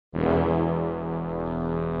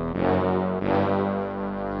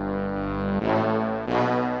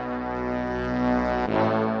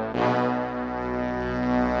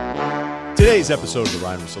Today's episode of the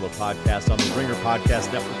Ryan Russillo Podcast on the Ringer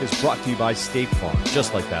Podcast Network is brought to you by State Farm.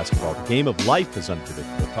 Just like basketball, the game of life is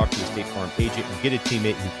unpredictable. Talk to a State Farm agent and get a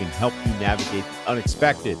teammate who can help you navigate the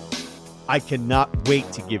unexpected. I cannot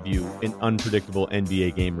wait to give you an unpredictable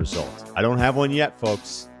NBA game result. I don't have one yet,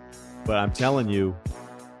 folks, but I'm telling you,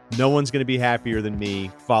 no one's going to be happier than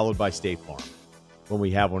me, followed by State Farm, when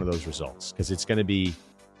we have one of those results, because it's going to be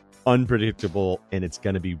unpredictable and it's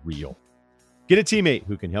going to be real. Get a teammate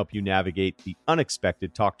who can help you navigate the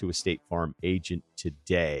unexpected. Talk to a State Farm agent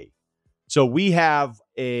today. So we have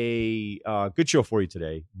a good show for you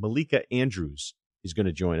today. Malika Andrews is going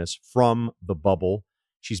to join us from the bubble.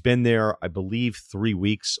 She's been there, I believe, 3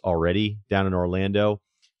 weeks already down in Orlando.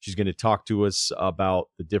 She's going to talk to us about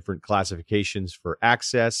the different classifications for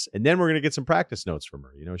access. And then we're going to get some practice notes from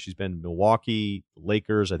her. You know, she's been Milwaukee,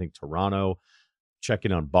 Lakers, I think Toronto,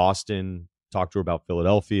 checking on Boston. Talk to her about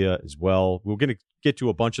Philadelphia as well. We're going to get to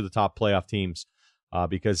a bunch of the top playoff teams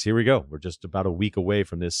because here we go. We're just about a week away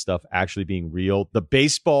from this stuff actually being real. The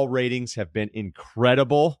baseball ratings have been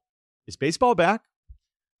incredible. Is baseball back?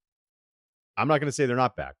 I'm not going to say they're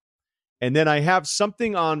not back. And then I have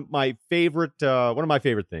something on my favorite, one of my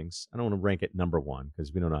favorite things. I don't want to rank it number one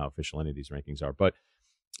because we don't know how official any of these rankings are. But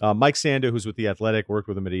Mike Sando, who's with The Athletic, worked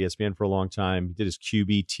with him at ESPN for a long time. He did his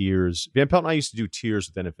QB tiers. Van Pelt and I used to do tiers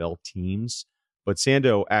with NFL teams, but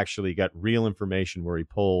Sando actually got real information where he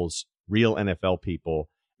pulls real NFL people.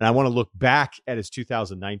 And I want to look back at his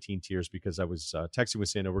 2019 tiers because I was texting with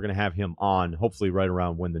Sando. We're going to have him on hopefully right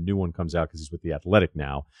around when the new one comes out because he's with The Athletic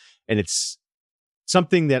now. And it's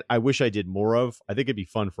something that I wish I did more of. I think it'd be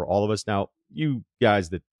fun for all of us. Now, you guys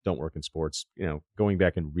that don't work in sports, you know, going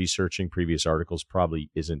back and researching previous articles probably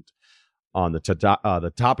isn't on the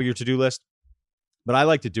top of your to-do list. But I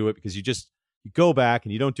like to do it because you go back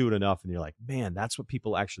and you don't do it enough and you're like, man, that's what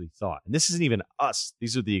people actually thought. And this isn't even us.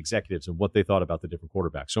 These are the executives and what they thought about the different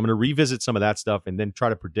quarterbacks. So I'm going to revisit some of that stuff and then try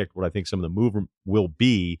to predict what I think some of the movement will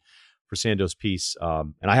be for Sando's piece.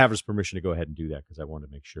 And I have his permission to go ahead and do that because I want to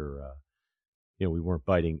make sure we weren't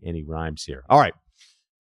biting any rhymes here. All right.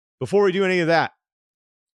 Before we do any of that,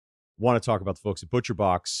 want to talk about the folks at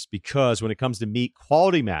ButcherBox because when it comes to meat,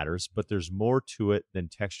 quality matters, but there's more to it than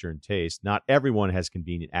texture and taste. Not everyone has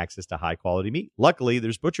convenient access to high-quality meat. Luckily,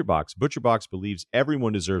 there's ButcherBox. ButcherBox believes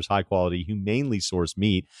everyone deserves high-quality, humanely sourced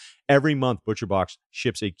meat. Every month, ButcherBox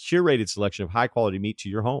ships a curated selection of high-quality meat to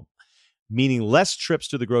your home, meaning less trips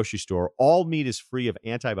to the grocery store. All meat is free of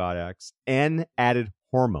antibiotics and added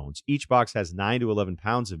hormones. Each box has 9 to 11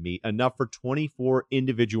 pounds of meat, enough for 24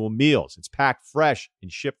 individual meals. It's packed fresh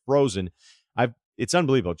and shipped frozen. It's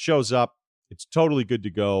unbelievable. It shows up. It's totally good to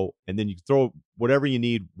go. And then you throw whatever you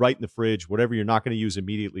need right in the fridge, whatever you're not going to use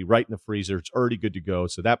immediately right in the freezer. It's already good to go.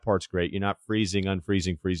 So that part's great. You're not freezing,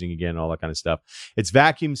 unfreezing, freezing again, all that kind of stuff. It's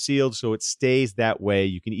vacuum sealed, so it stays that way.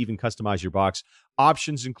 You can even customize your box.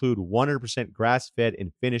 Options include 100% grass-fed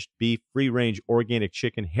and finished beef, free-range organic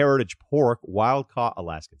chicken, heritage pork, wild-caught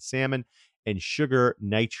Alaskan salmon, and sugar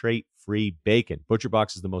nitrate-free bacon.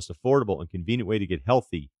 ButcherBox is the most affordable and convenient way to get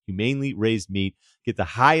healthy, humanely raised meat. Get the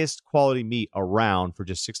highest quality meat around for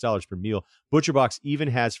just $6 per meal. ButcherBox even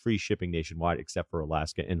has free shipping nationwide except for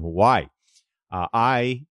Alaska and Hawaii.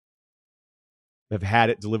 I have had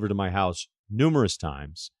it delivered to my house numerous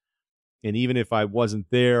times. And even if I wasn't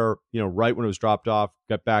there, right when it was dropped off,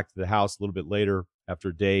 got back to the house a little bit later after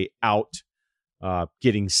a day out,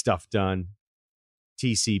 getting stuff done,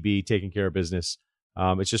 TCB, taking care of business.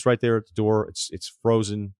 It's just right there at the door. It's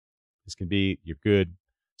frozen as can be. You're good.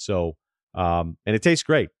 So, and it tastes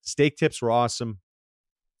great. Steak tips were awesome.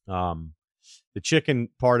 The chicken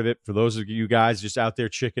part of it, for those of you guys just out there,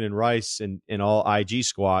 chicken and rice and all IG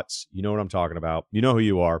squats, you know what I'm talking about. You know who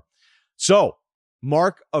you are. So,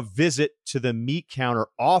 mark a visit to the meat counter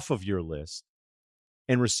off of your list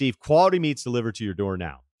and receive quality meats delivered to your door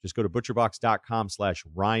now. Just go to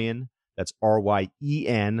butcherbox.com/Ryan. That's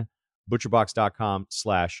RYEN,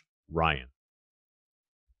 butcherbox.com/Ryan.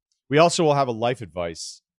 We also will have a life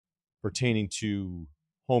advice pertaining to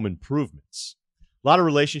home improvements. A lot of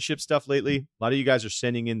relationship stuff lately. A lot of you guys are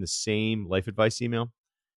sending in the same life advice email.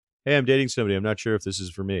 Hey, I'm dating somebody. I'm not sure if this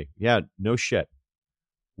is for me. Yeah, no shit.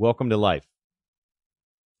 Welcome to life.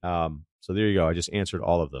 So there you go. I just answered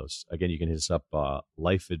all of those. Again, you can hit us up,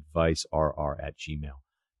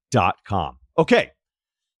 lifeadvicerr@gmail.com. Okay.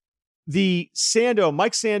 The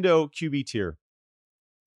Mike Sando QB tier.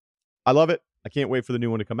 I love it. I can't wait for the new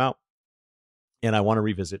one to come out. And I want to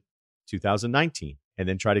revisit 2019 and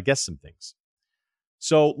then try to guess some things.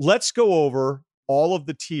 So let's go over all of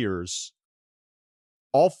the tiers,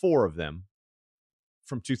 all four of them,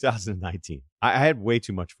 from 2019. I had way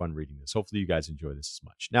too much fun reading this. Hopefully you guys enjoy this as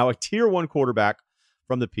much. Now, a tier 1 quarterback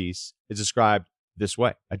from the piece is described this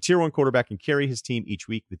way. A tier 1 quarterback can carry his team each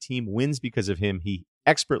week. The team wins because of him. He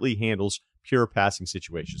expertly handles pure passing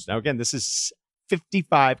situations. Now, again, this is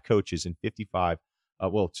 55 coaches and 55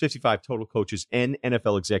 total coaches and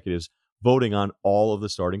NFL executives voting on all of the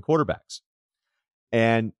starting quarterbacks.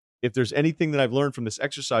 And if there's anything that I've learned from this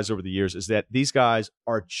exercise over the years is that these guys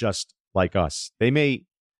are just like us. They may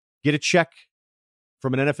get a check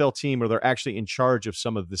from an NFL team or they're actually in charge of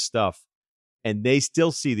some of this stuff, and they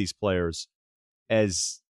still see these players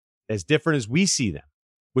as different as we see them,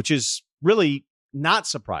 which is really not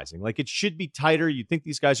surprising. Like, it should be tighter. You'd think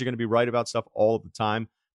these guys are going to be right about stuff all of the time,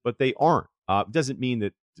 but they aren't. It doesn't mean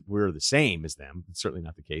that we're the same as them. It's certainly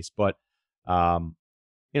not the case. But,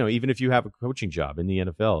 even if you have a coaching job in the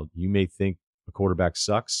NFL, you may think a quarterback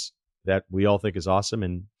sucks that we all think is awesome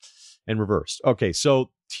and reversed. Okay,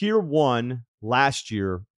 so tier 1 last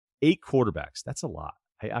year, 8 quarterbacks. That's a lot.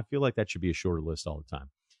 I feel like that should be a shorter list all the time.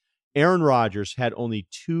 Aaron Rodgers had only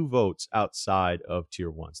 2 votes outside of tier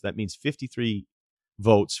 1. So that means 53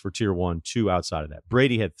 votes for tier 1, 2 outside of that.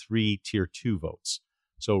 Brady had 3 tier 2 votes.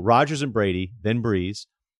 So Rodgers and Brady, then Breeze,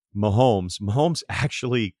 Mahomes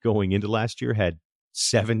actually going into last year had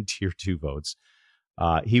 7 tier 2 votes.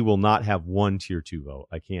 He will not have 1 tier 2 vote.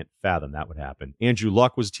 I can't fathom that would happen. Andrew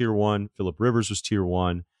Luck was tier 1. Phillip Rivers was tier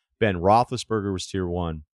 1. Ben Roethlisberger was tier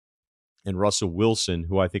 1. And Russell Wilson,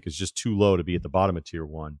 who I think is just too low to be at the bottom of tier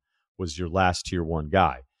 1, was your last tier 1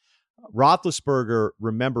 guy. Roethlisberger,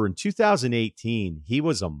 remember, in 2018, he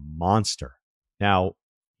was a monster. Now,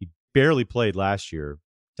 he barely played last year,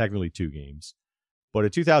 technically 2 games. But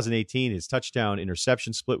in 2018, his touchdown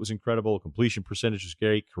interception split was incredible. Completion percentage was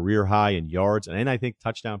great, career high in yards, and I think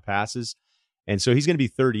touchdown passes. And so he's going to be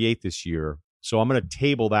 38 this year. So I'm going to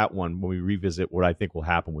table that one when we revisit what I think will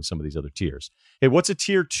happen with some of these other tiers. Hey, what's a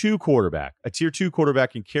tier 2 quarterback? A tier 2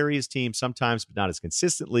 quarterback can carry his team sometimes, but not as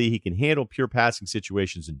consistently. He can handle pure passing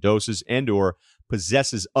situations in doses and/or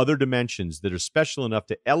possesses other dimensions that are special enough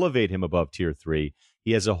to elevate him above tier 3.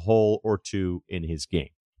 He has a hole or 2 in his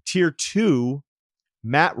game. Tier 2,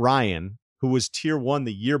 Matt Ryan, who was tier 1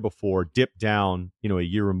 the year before, dipped down, a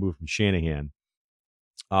year removed from Shanahan.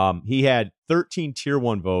 He had 13 tier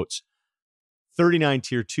 1 votes, 39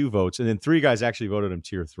 tier 2 votes, and then 3 guys actually voted him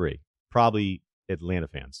tier 3, probably Atlanta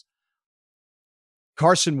fans.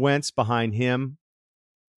 Carson Wentz behind him,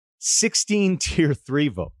 16 tier 3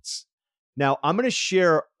 votes. Now, I'm going to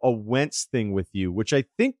share a Wentz thing with you, which I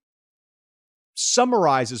think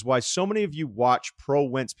summarizes why so many of you watch pro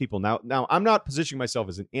Wentz people. Now, I'm not positioning myself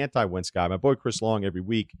as an anti-Wentz guy. My boy Chris Long every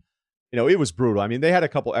week, it was brutal. I mean, they had a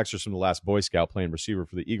couple extras from the last Boy Scout playing receiver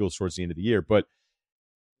for the Eagles towards the end of the year. But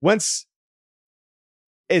Wentz,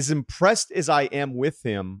 as impressed as I am with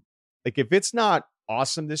him, like, if it's not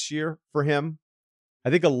awesome this year for him, I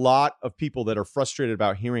think a lot of people that are frustrated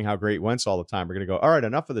about hearing how great Wentz all the time are going to go, all right,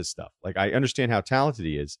 enough of this stuff. Like, I understand how talented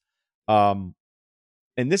he is.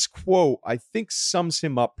 And this quote, I think, sums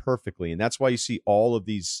him up perfectly. And that's why you see all of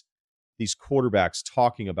these quarterbacks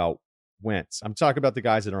talking about Wentz. I'm talking about the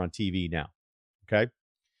guys that are on TV now. Okay.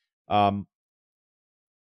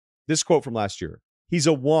 This quote from last year: "He's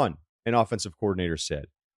a 1, an offensive coordinator said.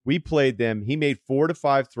 We played them. He made 4 to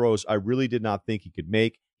 5 throws I really did not think he could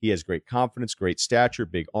make. He has great confidence, great stature,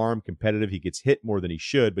 big arm, competitive. He gets hit more than he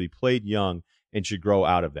should, but he played young and should grow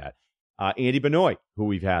out of that." Andy Benoit, who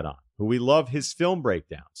we've had on, who we love his film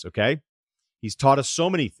breakdowns, okay? He's taught us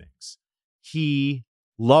so many things. He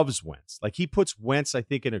loves Wentz. Like, he puts Wentz, I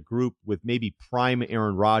think, in a group with maybe prime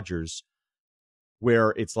Aaron Rodgers,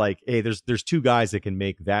 where it's like, hey, there's 2 guys that can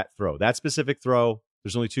make that throw. That specific throw,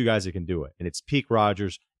 there's only 2 guys that can do it. And it's peak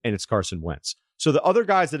Rodgers and it's Carson Wentz. So the other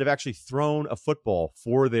guys that have actually thrown a football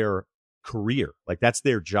for their career, like that's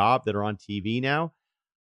their job, that are on TV now,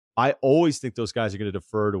 I always think those guys are going to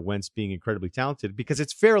defer to Wentz being incredibly talented, because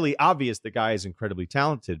it's fairly obvious the guy is incredibly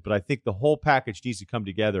talented. But I think the whole package needs to come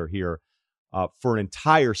together here for an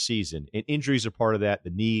entire season. And injuries are part of that, the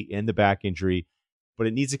knee and the back injury. But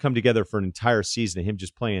it needs to come together for an entire season of him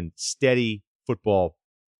just playing steady football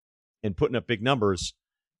and putting up big numbers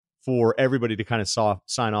for everybody to kind of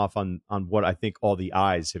sign off on what I think all the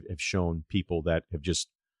eyes have shown people that have just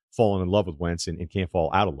fallen in love with Wentz and can't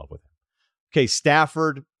fall out of love with him. Okay,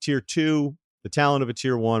 Stafford, tier 2, the talent of a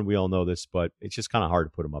tier 1. We all know this, but it's just kind of hard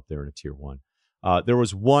to put him up there in a tier 1. There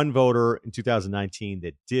was one voter in 2019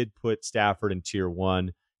 that did put Stafford in tier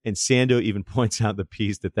 1, and Sando even points out the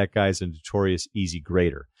piece that guy is a notorious easy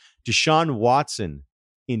grader. Deshaun Watson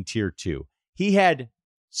in tier 2. He had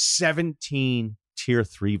 17 tier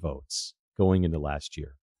 3 votes going into last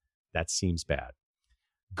year. That seems bad.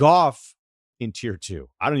 Goff in tier 2.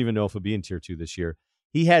 I don't even know if he'll be in tier 2 this year.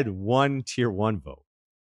 He had one tier 1 vote.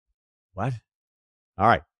 What? All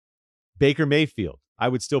right. Baker Mayfield. I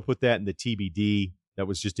would still put that in the TBD. That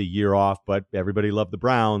was just a year off, but everybody loved the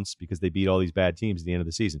Browns because they beat all these bad teams at the end of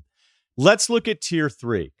the season. Let's look at tier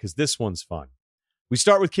 3 because this one's fun. We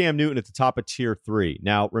start with Cam Newton at the top of tier 3.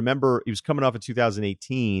 Now, remember, he was coming off of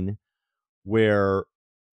 2018 where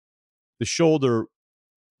the shoulder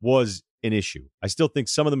was an issue. I still think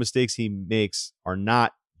some of the mistakes he makes are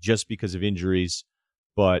not just because of injuries,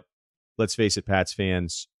 but let's face it, Pats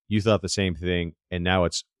fans, you thought the same thing, and now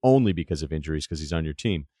it's only because of injuries because he's on your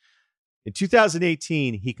team. In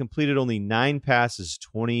 2018, he completed only 9 passes,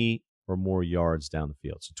 20 or more yards down the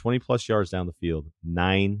field. So 20-plus yards down the field,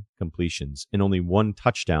 9 completions, and only 1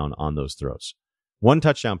 touchdown on those throws. 1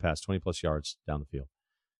 touchdown pass, 20-plus yards down the field.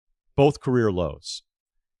 Both career lows.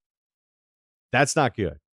 That's not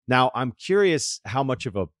good. Now, I'm curious how much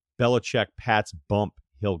of a Belichick-Pats bump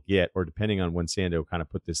he'll get, or depending on when Sando kind of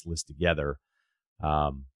put this list together,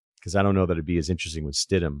 because I don't know that it'd be as interesting with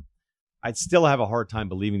Stidham. I'd still have a hard time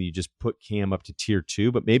believing that you just put Cam up to tier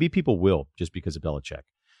 2, but maybe people will just because of Belichick.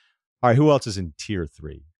 All right, who else is in tier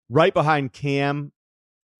 3? Right behind Cam,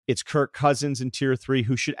 it's Kirk Cousins in tier 3,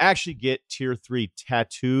 who should actually get tier 3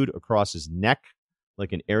 tattooed across his neck,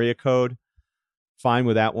 like an area code. Fine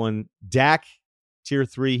with that one. Dak, tier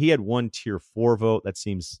 3. He had 1 tier 4 vote. That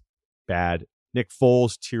seems bad. Nick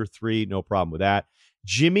Foles, tier 3. No problem with that.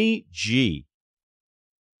 Jimmy G.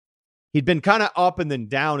 He'd been kind of up and then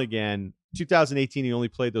down again. 2018, he only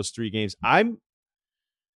played those 3 games.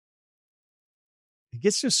 He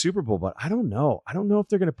gets to a Super Bowl, but I don't know. I don't know if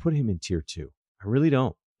they're going to put him in tier 2. I really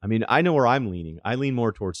don't. I mean, I know where I'm leaning. I lean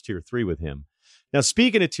more towards tier 3 with him. Now,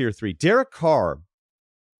 speaking of tier 3, Derek Carr,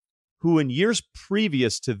 who in years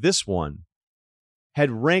previous to this one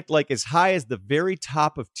had ranked like as high as the very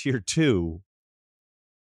top of tier 2,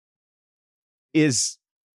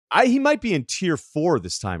 he might be in tier 4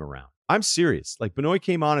 this time around. I'm serious. Like, Benoit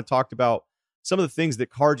came on and talked about some of the things that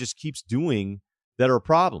Carr just keeps doing that are a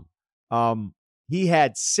problem. He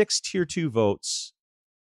had 6 tier 2 votes,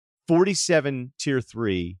 47 tier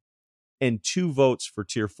 3, and 2 votes for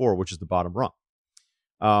tier 4, which is the bottom rung.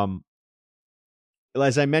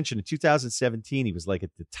 As I mentioned, in 2017, he was like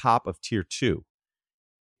at the top of tier 2.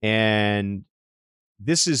 And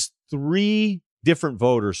this is 3 different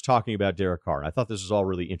voters talking about Derek Carr. I thought this was all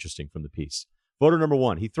really interesting from the piece. Voter number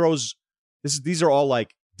 1, these are all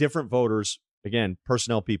like different voters, again,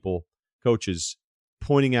 personnel people, coaches,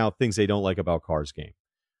 pointing out things they don't like about Carr's game.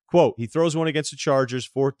 Quote, he throws one against the Chargers,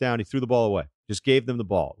 4th down, he threw the ball away. Just gave them the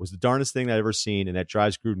ball. It was the darndest thing I've ever seen, and that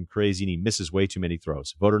drives Gruden crazy, and he misses way too many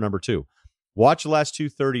throws. Voter number 2, watch the last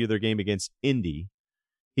 2:30 of their game against Indy.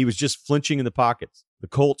 He was just flinching in the pockets. The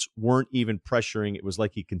Colts weren't even pressuring. It was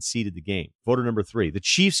like he conceded the game. Voter number 3, the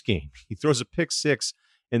Chiefs game. He throws a pick 6,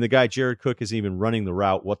 and the guy, Jared Cook, isn't even running the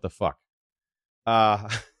route. What the fuck?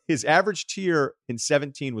 His average tier in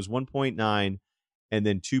 17 was 1.9, and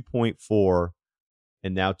then 2.4,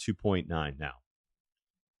 and now 2.9 now.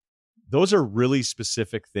 Those are really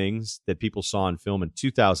specific things that people saw in film in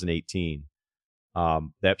 2018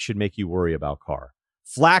 that should make you worry about Carr.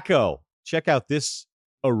 Flacco, check out this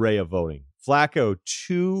array of voting. Flacco,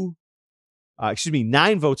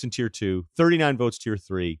 9 votes in tier 2, 39 votes tier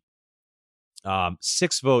 3,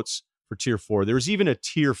 6 votes for tier 4. There was even a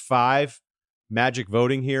tier 5 magic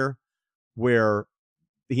voting here where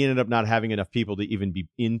he ended up not having enough people to even be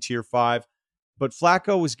in tier 5. But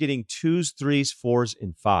Flacco was getting 2s, 3s, 4s,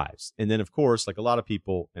 and 5s. And then, of course, like a lot of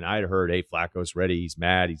people, and I had heard, hey, Flacco's ready. He's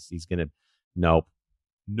mad. He's going to,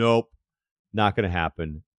 nope, not going to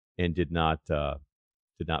happen, and did not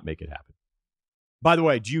make it happen. By the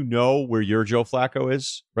way, do you know where your Joe Flacco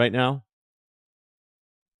is right now?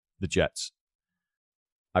 The Jets.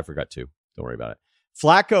 I forgot to. Don't worry about it.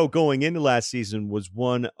 Flacco going into last season was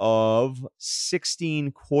one of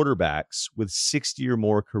 16 quarterbacks with 60 or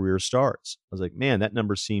more career starts. I was like, man, that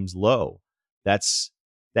number seems low. That's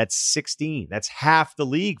 16. That's half the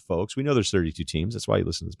league, folks. We know there's 32 teams. That's why you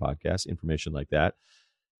listen to this podcast, information like that.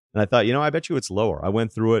 And I thought, I bet you it's lower. I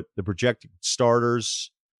went through it. The projected starters,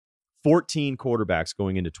 14 quarterbacks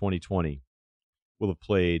going into 2020 will have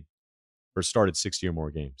played or started 60 or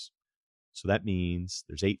more games. So that means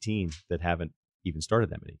there's 18 that haven't even started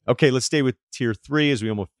that many. Okay, let's stay with tier 3 as we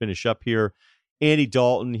almost finish up here. Andy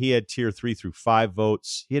Dalton, he had tier 3 through 5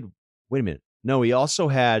 votes. Wait a minute. No, he also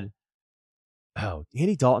had,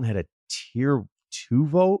 Andy Dalton had a tier 2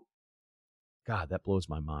 vote? God, that blows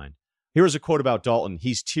my mind. Here's a quote about Dalton.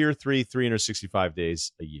 He's tier 3, 365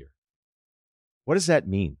 days a year. What does that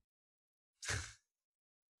mean?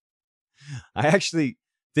 I actually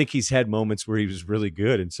think he's had moments where he was really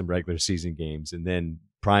good in some regular season games, and then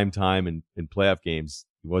prime time and playoff games,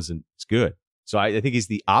 he wasn't as good. So I think he's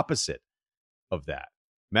the opposite of that.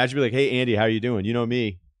 Imagine be like, hey, Andy, how you doing? You know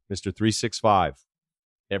me, Mr. 365,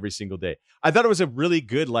 every single day. I thought it was a really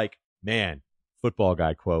good, football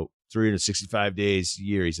guy quote. 365 days a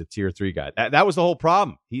year, he's a tier 3 guy. That was the whole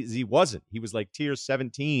problem. He wasn't. He was like tier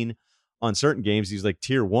 17 on certain games. He was like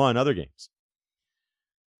tier 1 other games.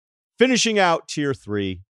 Finishing out tier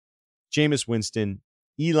 3, Jameis Winston,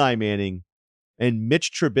 Eli Manning, and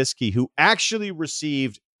Mitch Trubisky, who actually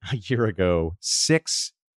received a year ago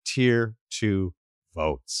 6 tier 2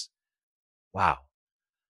 votes. Wow.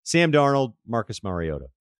 Sam Darnold, Marcus Mariota.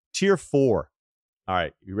 Tier 4. All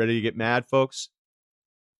right, you ready to get mad, folks?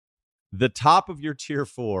 The top of your tier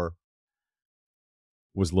 4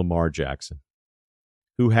 was Lamar Jackson,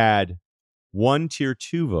 who had 1 tier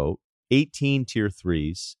 2 vote, 18 tier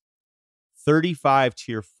 3s, 35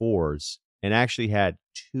 tier 4s, and actually had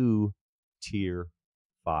 2 tier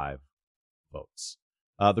 5 votes.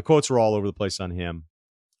 The quotes were all over the place on him,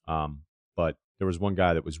 but there was one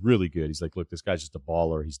guy that was really good. He's like, look, this guy's just a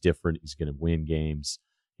baller. He's different. He's going to win games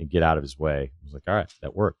and get out of his way. I was like, all right,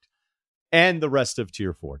 that worked. And the rest of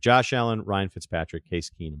tier 4, Josh Allen, Ryan Fitzpatrick, Case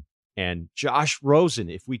Keenum, and Josh Rosen.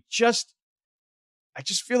 I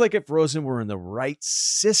just feel like if Rosen were in the right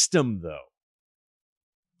system, though,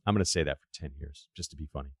 I'm going to say that for 10 years, just to be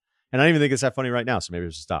funny. And I don't even think it's that funny right now, so maybe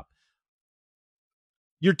we'll just stop.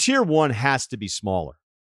 Your tier 1 has to be smaller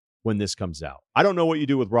when this comes out. I don't know what you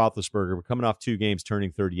do with Roethlisberger. We're coming off 2 games,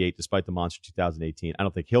 turning 38, despite the monster 2018. I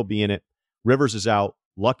don't think he'll be in it. Rivers is out.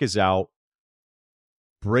 Luck is out.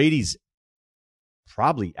 Brady's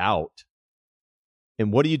probably out.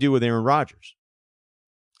 And what do you do with Aaron Rodgers?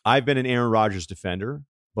 I've been an Aaron Rodgers defender,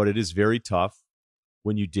 but it is very tough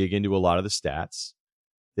when you dig into a lot of the stats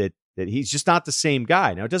that he's just not the same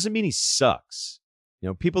guy. Now, it doesn't mean he sucks. You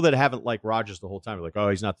know, people that haven't liked Rodgers the whole time are like, oh,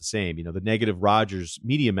 he's not the same. You know, the negative Rodgers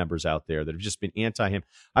media members out there that have just been anti him.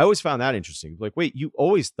 I always found that interesting. Like, wait, you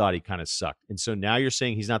always thought he kind of sucked. And so now you're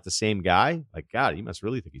saying he's not the same guy? Like, God, he must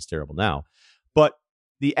really think he's terrible now. But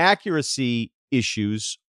the accuracy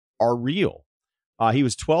issues are real. He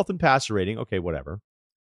was 12th in passer rating. Okay, whatever.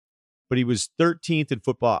 But he was 13th in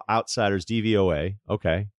Football Outsiders DVOA.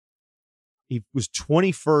 Okay. He was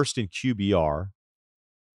 21st in QBR,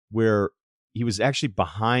 where he was actually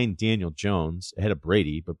behind Daniel Jones, ahead of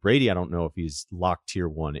Brady. But Brady, I don't know if he's locked tier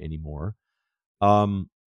 1 anymore.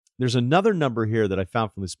 There's another number here that I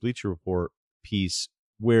found from this Bleacher Report piece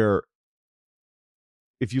where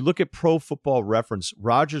if you look at Pro Football Reference,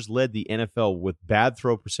 Rodgers led the NFL with bad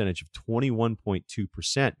throw percentage of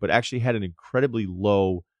 21.2%, but actually had an incredibly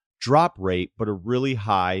low drop rate, but a really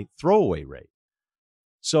high throwaway rate.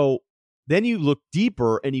 So then you look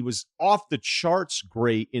deeper, and he was off the charts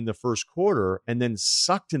great in the first quarter and then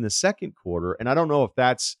sucked in the second quarter. And I don't know if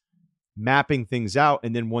that's mapping things out.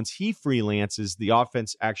 And then once he freelances, the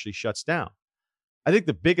offense actually shuts down. I think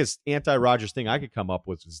the biggest anti-Rodgers thing I could come up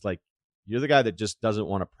with is like, you're the guy that just doesn't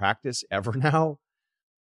want to practice ever now.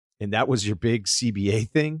 And that was your big CBA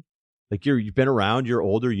thing. Like you've been around, you're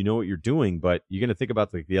older, you know what you're doing, but you're going to think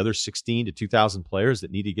about the other 16 to 2,000 players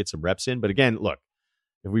that need to get some reps in. But again, look,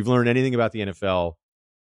 if we've learned anything about the NFL,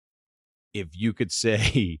 if you could say,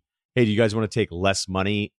 hey, do you guys want to take less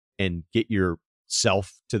money and get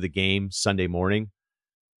yourself to the game Sunday morning?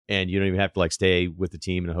 And you don't even have to like stay with the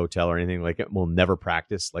team in a hotel or anything like it. We'll never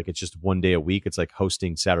practice. Like it's just one day a week. It's like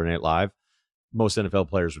hosting Saturday Night Live. Most NFL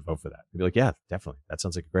players would vote for that. They'd be like, yeah, definitely. That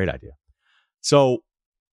sounds like a great idea. So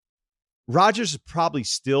Rodgers is probably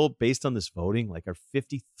still, based on this voting, like are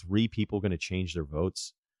 53 people going to change their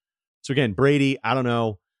votes? So again, Brady, I don't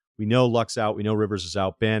know. We know Luck's out. We know Rivers is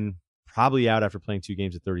out. Ben probably out after playing 2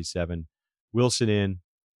 games at 37. Wilson in.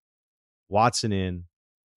 Watson in.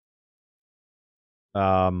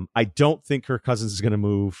 I don't think Kirk Cousins is going to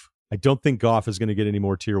move. I don't think Goff is going to get any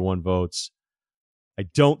more tier 1 votes. I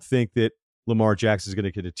don't think that Lamar Jackson is going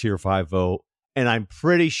to get a tier 5 vote. And I'm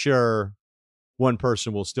pretty sure one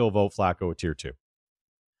person will still vote Flacco a tier 2.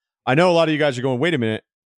 I know a lot of you guys are going, wait a minute.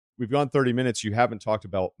 We've gone 30 minutes. You haven't talked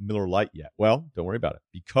about Miller Lite yet. Well, don't worry about it,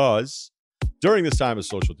 because during this time of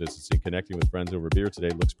social distancing, connecting with friends over beer today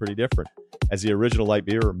looks pretty different. As the original light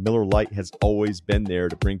beer, Miller Lite has always been there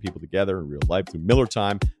to bring people together in real life through Miller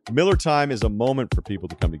Time. Miller Time is a moment for people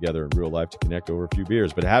to come together in real life to connect over a few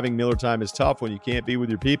beers. But having Miller Time is tough when you can't be with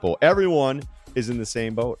your people. Everyone is in the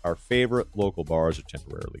same boat. Our favorite local bars are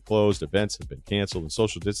temporarily closed. Events have been canceled, and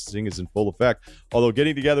social distancing is in full effect. Although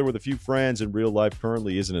getting together with a few friends in real life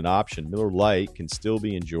currently isn't an option, Miller Lite can still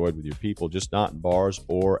be enjoyed with your people, just not in bars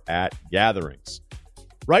or at gatherings.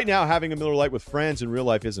 Right now, having a Miller Lite with friends in real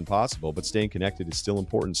life isn't possible, but staying connected is still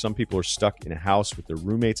important. Some people are stuck in a house with their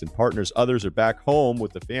roommates and partners. Others are back home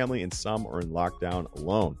with the family, and some are in lockdown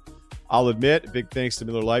alone. I'll admit, big thanks to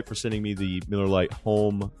Miller Lite for sending me the Miller Lite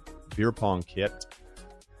home beer pong kit.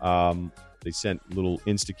 They sent little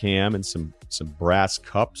Instacam and some brass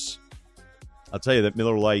cups. I'll tell you that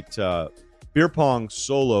Miller Lite beer pong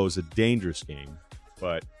solo is a dangerous game,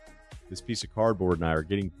 but this piece of cardboard and I are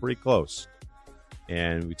getting pretty close.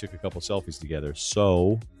 And we took a couple selfies together.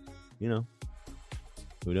 So, who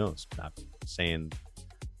knows? Not saying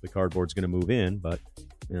the cardboard's going to move in, but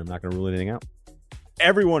I'm not going to rule anything out.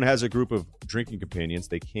 Everyone has a group of drinking companions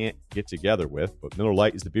they can't get together with, but Miller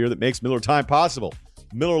Lite is the beer that makes Miller time possible.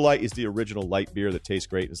 Miller Lite is the original light beer that tastes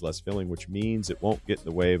great and is less filling, which means it won't get in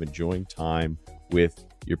the way of enjoying time with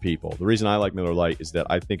your people. The reason I like Miller Lite is that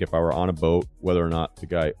I think if I were on a boat, whether or not the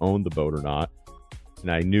guy owned the boat or not, and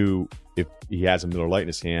I knew if he has a Miller Lite in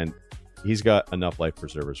his hand, he's got enough life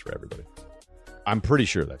preservers for everybody. I'm pretty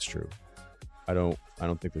sure that's true. I don't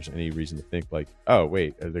think there's any reason to think like, oh,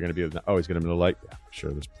 wait, are there going to be he's got a Miller Lite? Yeah,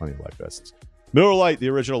 sure, there's plenty of life vests. Miller Lite, the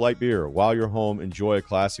original light beer. While you're home, enjoy a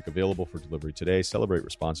classic available for delivery today. Celebrate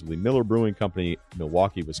responsibly. Miller Brewing Company,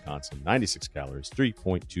 Milwaukee, Wisconsin. 96 calories,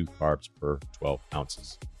 3.2 carbs per 12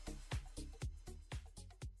 ounces.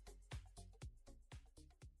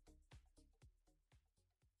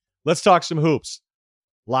 Let's talk some hoops.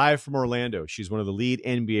 Live from Orlando, she's one of the lead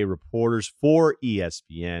NBA reporters for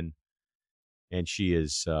ESPN, and she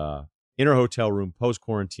is in her hotel room,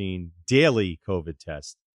 post-quarantine, daily COVID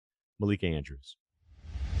test. Malika Andrews.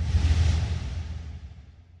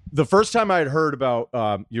 The first time I had heard about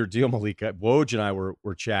your deal, Malika, Woj and I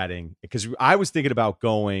were chatting because I was thinking about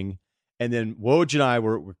going, and then Woj and I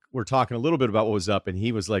were talking a little bit about what was up, and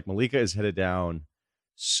he was like, Malika is headed down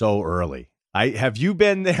so early. Have you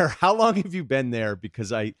been there? How long have you been there?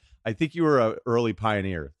 Because I think you were an early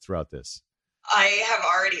pioneer throughout this. I have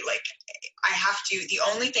already, I have to, the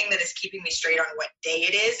only thing that is keeping me straight on what day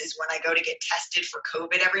it is when I go to get tested for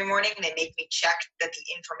COVID every morning, and they make me check that the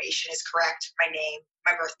information is correct, my name,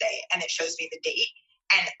 my birthday, and it shows me the date.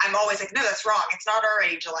 And I'm always like, no, that's wrong. It's not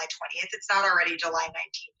already July 20th. It's not already July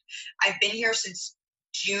 19th. I've been here since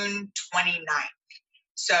June 29th.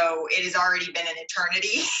 So it has already been an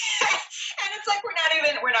eternity. And it's like, we're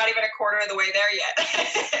not even a quarter of the way there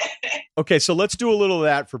yet. Okay. So let's do a little of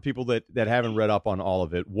that for people that haven't read up on all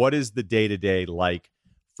of it. What is the day-to-day like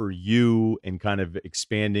for you, and kind of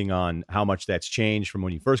expanding on how much that's changed from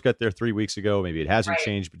when you first got there 3 weeks ago? Maybe it hasn't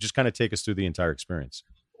changed, but just kind of take us through the entire experience.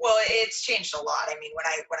 Well, it's changed a lot. I mean, when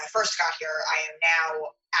I first got here, I am now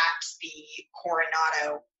at the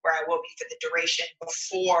Coronado, where I will be for the duration.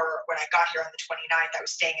 Before, when I got here on the 29th, I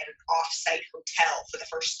was staying at an off-site hotel for the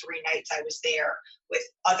first 3 nights I was there with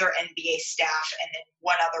other NBA staff and then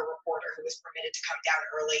one other reporter who was permitted to come down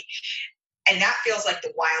early. And that feels like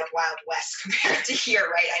the wild, wild west compared to here,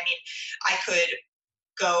 right? I mean, I could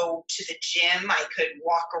go to the gym. I could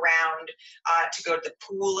walk around to go to the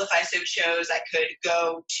pool if I so chose. I could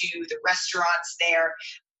go to the restaurants there.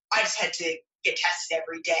 I just had to get tested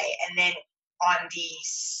every day. And then on the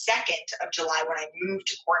 2nd of July, when I moved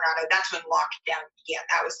to Coronado, that's when lockdown began.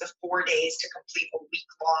 That was the 4 days to complete a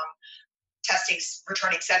week-long testing,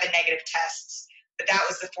 returning 7 negative tests. But that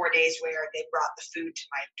was the 4 days where they brought the food to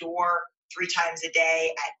my door 3 times a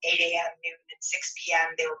day at 8 a.m., noon, and 6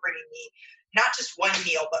 p.m. They were bringing me not just one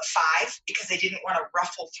meal, but 5, because they didn't want to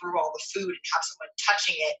ruffle through all the food and have someone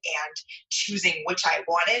touching it and choosing which I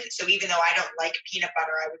wanted. So even though I don't like peanut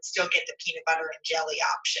butter, I would still get the peanut butter and jelly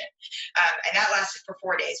option. And that lasted for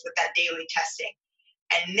 4 days with that daily testing.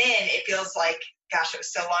 And then it feels like, gosh, it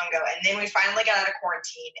was so long ago. And then we finally got out of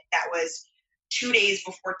quarantine. That was 2 days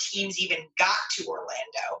before teams even got to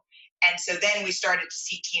Orlando. And so then we started to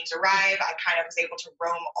see teams arrive. I kind of was able to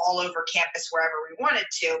roam all over campus wherever we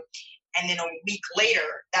wanted to. And then a week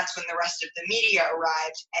later, that's when the rest of the media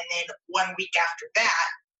arrived. And then 1 week after that,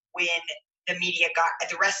 when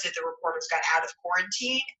the rest of the reporters got out of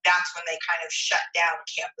quarantine, that's when they kind of shut down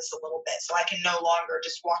campus a little bit. So I can no longer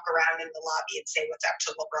just walk around in the lobby and say what's up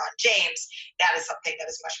to LeBron James. That is something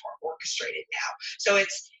that is much more orchestrated now. So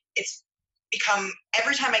it's become,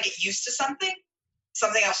 every time I get used to something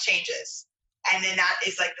else changes. And then that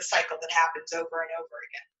is like the cycle that happens over and over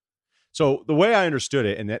again. So the way I understood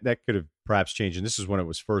it, and that could have perhaps changed, and this is when it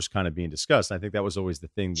was first kind of being discussed, and I think that was always the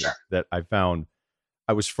thing that I found.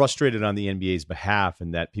 I was frustrated on the NBA's behalf,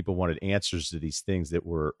 and that people wanted answers to these things that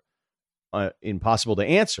were impossible to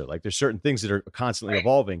answer. Like there's certain things that are constantly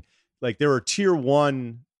evolving. Like there are tier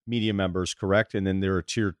 1 media members, correct? And then there are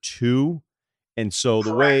tier 2. And so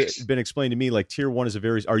the way it's been explained to me, like tier 1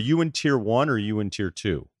 is are you in tier 1 or are you in tier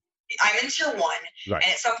 2? I'm in tier 1. Right.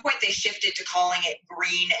 And at some point they shifted to calling it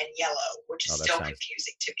green and yellow, which is still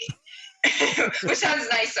confusing to me. Which sounds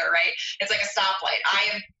nicer, right? It's like a stoplight.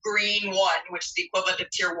 I am green 1, which is the equivalent of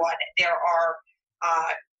tier 1. There are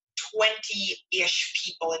 20-ish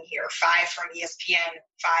people in here, 5 from ESPN,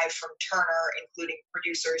 5 from Turner, including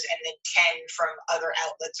producers, and then 10 from other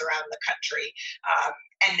outlets around the country.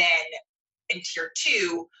 And then in tier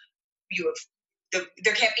 2, you have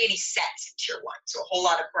there can't be any sets in tier 1. So a whole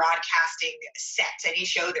lot of broadcasting sets. Any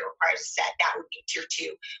show that requires a set, that would be tier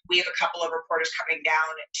 2. We have a couple of reporters coming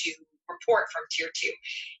down to report from tier 2.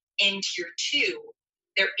 In tier 2,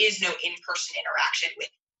 there is no in-person interaction with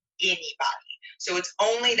anybody. So it's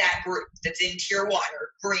only that group that's in tier 1 or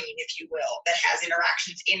green, if you will, that has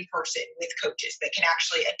interactions in person with coaches, that can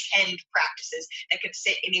actually attend practices, that can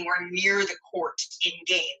sit anywhere near the court in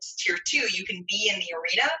games. Tier 2, you can be in the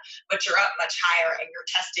arena, but you're up much higher and you're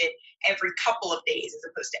tested every couple of days as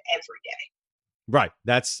opposed to every day. Right.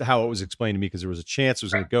 That's how it was explained to me, because there was a chance it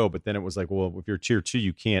was going to go, but then it was like, well, if you're tier 2,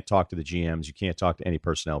 you can't talk to the GMs, you can't talk to any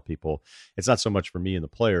personnel people. It's not so much for me and the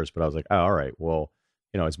players, but I was like, oh, all right, well,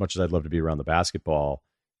 as much as I'd love to be around the basketball,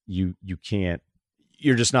 you're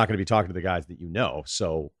just not going to be talking to the guys that you know.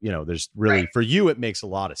 So, there's really, for you, it makes a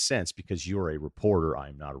lot of sense because you're a reporter.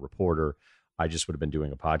 I'm not a reporter. I just would have been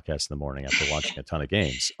doing a podcast in the morning after watching a ton of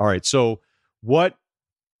games. All right. So what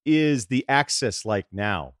is the access like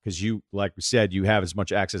now? Because you, like we said, you have as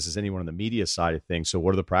much access as anyone on the media side of things. So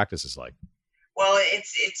what are the practices like? Well,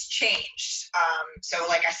 it's changed. So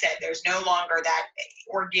like I said, there's no longer that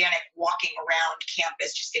organic walking around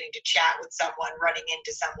campus, just getting to chat with someone, running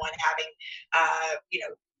into someone, having,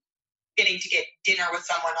 getting to get dinner with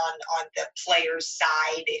someone on the player's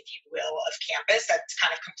side, if you will, of campus. That's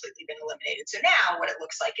kind of completely been eliminated. So now what it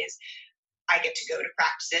looks like is I get to go to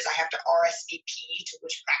practices. I have to RSVP to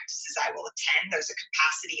which practices I will attend. There's a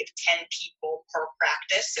capacity of 10 people per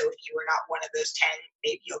practice. So if you are not one of those 10,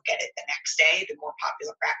 maybe you'll get it the next day. The more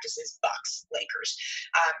popular practices, Bucks, Lakers.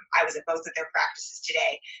 I was at both of their practices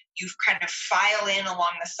today. You kind of file in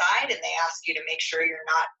along the side and they ask you to make sure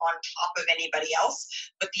you're not on top of anybody else.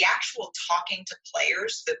 But the actual talking to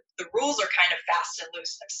players, the rules are kind of fast and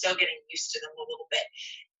loose. I'm still getting used to them a little bit.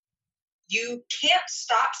 You can't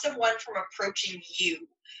stop someone from approaching you,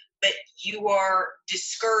 but you are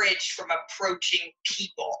discouraged from approaching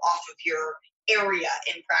people off of your area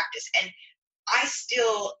in practice. And I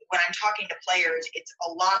still, when I'm talking to players,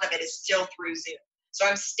 a lot of it is still through Zoom. So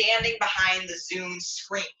I'm standing behind the Zoom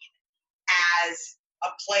screen as a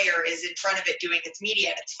player is in front of it doing its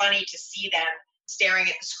media. And it's funny to see them staring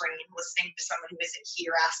at the screen, listening to someone who isn't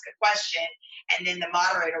here ask a question, and then the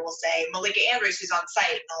moderator will say, Malika Andrews, who's on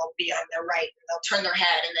site, and they'll be on their right, and they'll turn their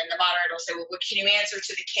head, and then the moderator will say, well, what can you answer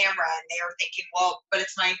to the camera? And they are thinking, well, but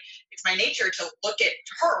it's my nature to look at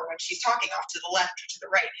her when she's talking off to the left or to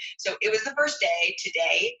the right. So it was the first day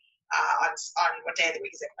today, on what day of the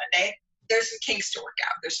week is it, Monday? There's some kinks to work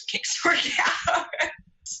out.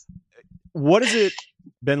 What has it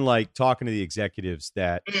been like talking to the executives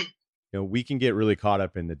that we can get really caught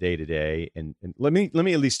up in the day to day, and let me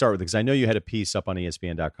at least start with it, because I know you had a piece up on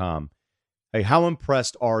ESPN.com. Like, how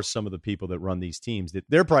impressed are some of the people that run these teams that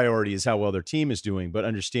their priority is how well their team is doing, but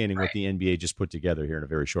understanding what the NBA just put together here in a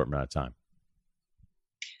very short amount of time?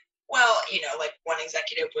 Well, like one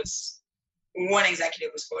executive was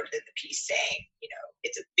quoted in the piece saying,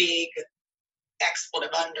 it's a big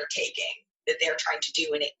expletive undertaking that they're trying to do.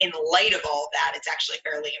 And in light of all that, it's actually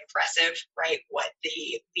fairly impressive, right? What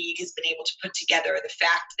the league has been able to put together, the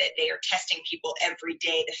fact that they are testing people every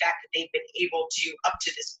day, the fact that they've been able to, up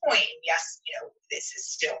to this point, and yes, this is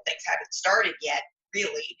still, things haven't started yet,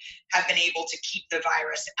 really, have been able to keep the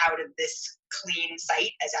virus out of this clean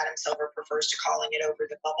site, as Adam Silver prefers to calling it, over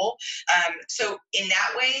the bubble. So in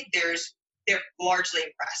that way, they're largely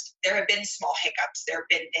impressed. There have been small hiccups. There have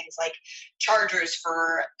been things like chargers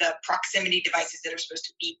for the proximity devices that are supposed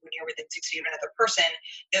to beep when you're within 6 feet of another person,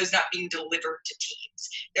 those not being delivered to teams.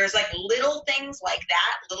 There's like little things like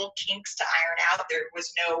that, little kinks to iron out. There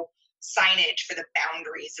was no signage for the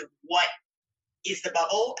boundaries of what is the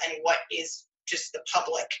bubble and what is just the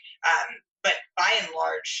public. But by and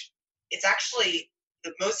large, it's actually,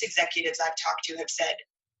 the most executives I've talked to have said,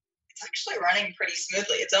 it's actually running pretty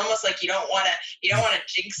smoothly. It's almost like you don't want to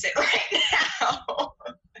jinx it right now.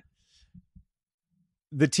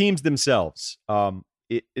 The teams themselves,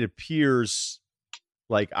 it appears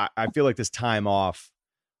like I feel like this time off,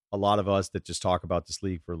 a lot of us that just talk about this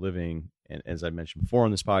league for a living, and as I mentioned before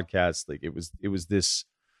on this podcast, like it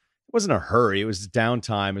wasn't a hurry. It was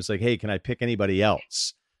downtime. It's like, hey, can I pick anybody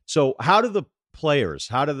else? So how do the players,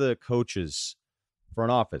 how do the coaches,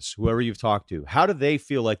 front office, whoever you've talked to, how do they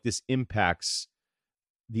feel like this impacts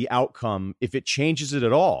the outcome, if it changes it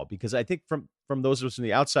at all? Because I think from those of us on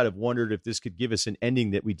the outside have wondered if this could give us an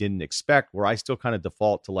ending that we didn't expect, where I still kind of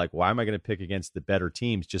default to like, why am I going to pick against the better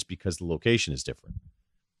teams just because the location is different?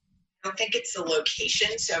 I don't think it's the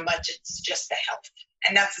location so much, it's just the health.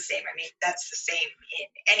 And that's the same. I mean, that's the same in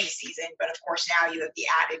any season. But of course, now you have the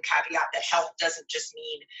added caveat that health doesn't just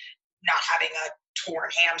mean not having a torn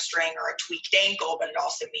hamstring or a tweaked ankle, but it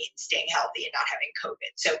also means staying healthy and not having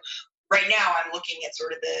COVID. So right now I'm looking at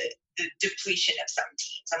sort of the depletion of some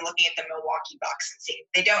teams. I'm looking at the Milwaukee Bucks and seeing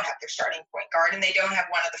they don't have their starting point guard, and they don't have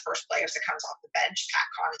one of the first players that comes off the bench, Pat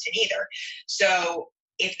Connaughton, either. So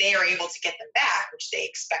if they are able to get them back, which they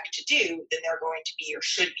expect to do, then they're going to be or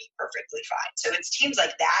should be perfectly fine. So it's teams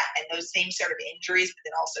like that and those same sort of injuries, but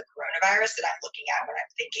then also coronavirus that I'm looking at when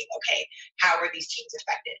I'm thinking, okay, how are these teams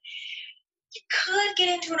affected? You could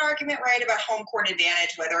get into an argument, right, about home court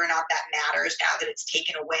advantage, whether or not that matters now that it's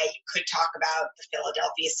taken away. You could talk about the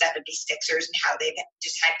Philadelphia 76ers and how they've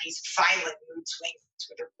just had these violent mood swings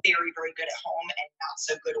where they're very, very good at home and not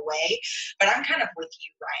so good away. But I'm kind of with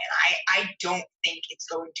you, Ryan. I don't think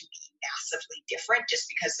it's going to be massively different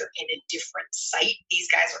just because they're in a different site.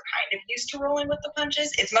 These guys are kind of used to rolling with the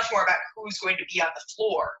punches. It's much more about who's going to be on the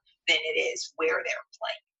floor than it is where they're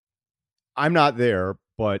playing. I'm not there,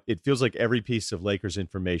 but it feels like every piece of Lakers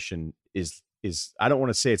information is I don't want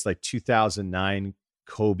to say it's like 2009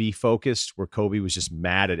 Kobe focused, where Kobe was just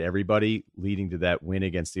mad at everybody leading to that win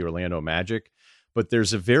against the Orlando Magic. But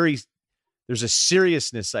there's a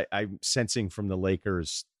seriousness I'm sensing from the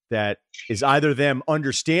Lakers that is either them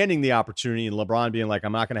understanding the opportunity and LeBron being like,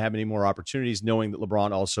 I'm not going to have any more opportunities, knowing that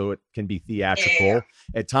LeBron also can be theatrical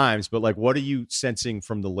at times. But like, what are you sensing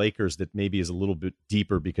from the Lakers that maybe is a little bit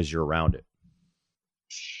deeper because you're around it?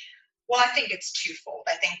 Well, I think it's twofold.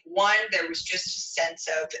 I think one, there was just a sense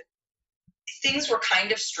of things were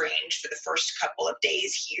kind of strange for the first couple of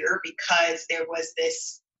days here because there was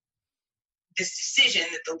this decision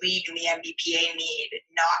that the league and the NBPA made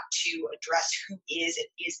not to address who is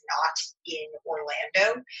and is not in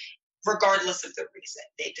Orlando, regardless of the reason.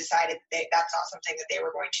 They decided that's not something that they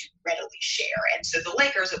were going to readily share. And so the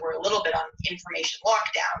Lakers were a little bit on information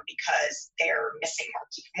lockdown because they're missing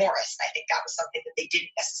Markieff Morris. And I think that was something that they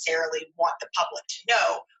didn't necessarily want the public to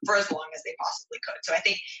know for as long as they possibly could. So I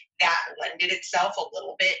think that lended itself a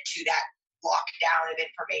little bit to that lockdown of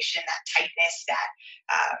information, that tightness, that,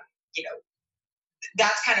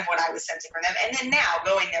 that's kind of what I was sensing from them. And then now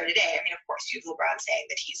going there today, I mean, of course, you have LeBron saying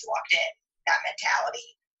that he's locked in, that mentality,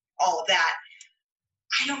 all of that.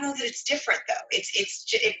 I don't know that it's different though. It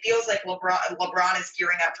feels like LeBron is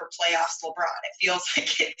gearing up for playoffs. LeBron. It feels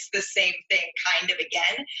like it's the same thing kind of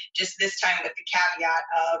again, just this time with the caveat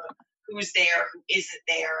of who's there, who isn't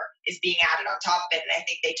there is being added on top of it. And I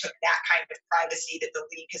think they took that kind of privacy that the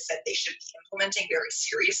league has said they should be implementing very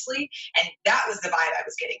seriously. And that was the vibe I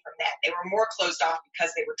was getting from them. They were more closed off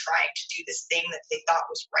because they were trying to do this thing that they thought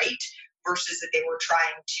was right versus that they were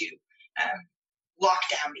trying to lock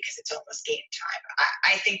down because it's almost game time.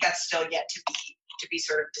 I think that's still yet to be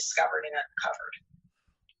sort of discovered and uncovered.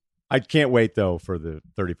 I can't wait though for the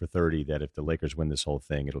 30 for 30 that if the Lakers win this whole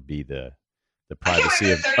thing, it'll be the privacy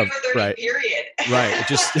of 30 for 30 right, period. Right.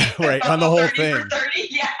 Just right on the whole 30 thing. For 30,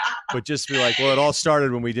 yeah. But just be like, well, it all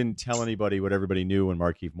started when we didn't tell anybody what everybody knew when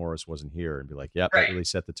Markieff Morris wasn't here, and be like, yep, right. That really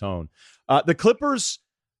set the tone. The Clippers,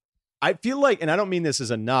 I feel like, and I don't mean this as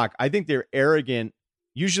a knock, I think they're arrogant.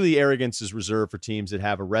 Usually arrogance is reserved for teams that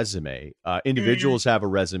have a resume. Individuals have a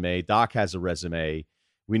resume. Doc has a resume.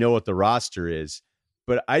 We know what the roster is.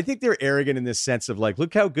 But I think they're arrogant in this sense of like,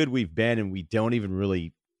 look how good we've been, and we don't even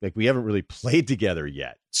really, like, we haven't really played together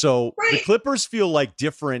yet. So right. The Clippers feel like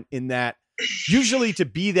different in that usually to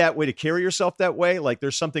be that way, to carry yourself that way, like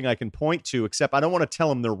there's something I can point to, except I don't want to tell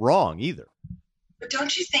them they're wrong either. But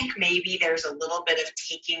don't you think maybe there's a little bit of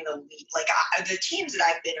taking the lead? Like the teams that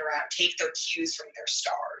I've been around take their cues from their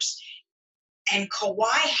stars. And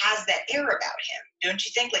Kawhi has that air about him. Don't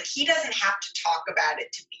you think? Like he doesn't have to talk about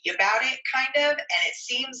it to be about it, kind of. And it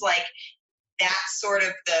seems like that's sort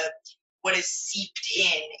of what is seeped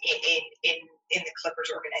in the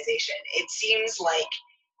Clippers organization. It seems like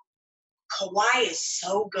Kawhi is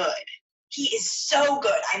so good. He is so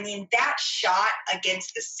good. I mean, that shot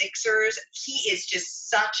against the Sixers, he is just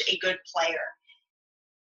such a good player.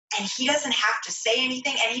 And he doesn't have to say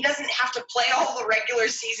anything, and he doesn't have to play all the regular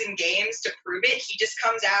season games to prove it. He just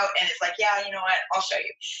comes out and it's like, yeah, you know what? I'll show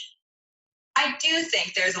you. I do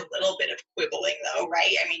think there's a little bit of quibbling though,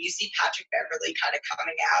 right? I mean, you see Patrick Beverley kind of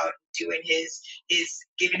coming out, doing his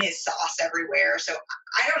giving his sauce everywhere. So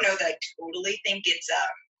I don't know that I totally think it's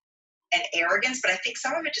an arrogance, but I think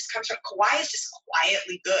some of it just comes from Kawhi is just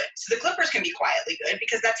quietly good. So the Clippers can be quietly good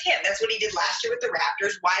because that's him. That's what he did last year with the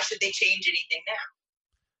Raptors. Why should they change anything now?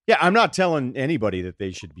 Yeah, I'm not telling anybody that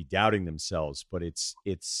they should be doubting themselves, but it's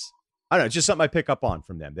I don't know, it's just something I pick up on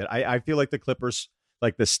from them. That I feel like the Clippers,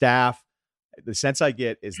 like the staff, the sense I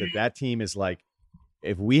get is that team is like,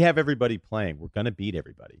 if we have everybody playing, we're going to beat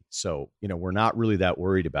everybody. So, we're not really that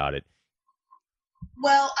worried about it.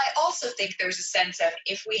 Well, I also think there's a sense of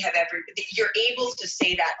if we have you're able to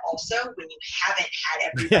say that also when you haven't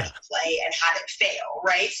had everybody play and had it fail,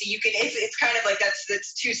 right? So you can, it's kind of like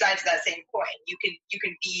that's two sides of that same coin. You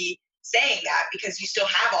can be saying that because you still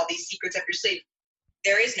have all these secrets up your sleeve.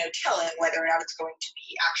 There is no telling whether or not it's going to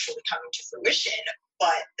be actually coming to fruition,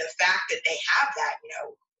 but the fact that they have that,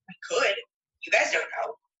 we could. You guys don't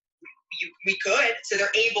know. We could. So they're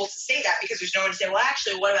able to say that because there's no one to say, well,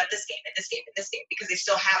 actually, what about this game and this game and this game? Because they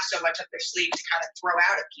still have so much up their sleeve to kind of throw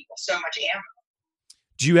out at people, so much ammo.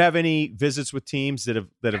 Do you have any visits with teams that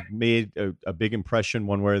have made a big impression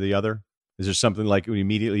one way or the other? Is there something like when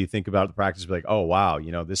immediately you think about the practice, be like, oh, wow,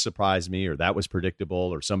 this surprised me, or that was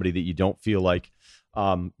predictable, or somebody that you don't feel like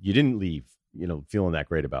you didn't leave, feeling that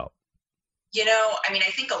great about? I mean,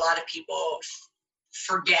 I think a lot of people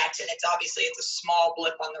forget, and it's a small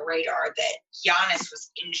blip on the radar, that Giannis was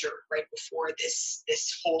injured right before this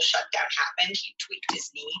whole shutdown happened. He tweaked his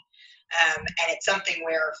knee. And it's something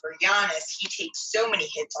where for Giannis, he takes so many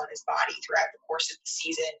hits on his body throughout the course of the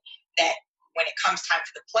season that when it comes time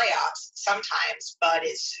for the playoffs, sometimes Bud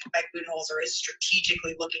Budenholzer is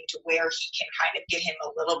strategically looking to where he can kind of get him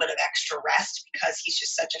a little bit of extra rest because he's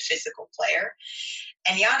just such a physical player.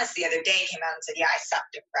 And Giannis the other day came out and said, yeah, I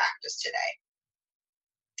sucked at practice today.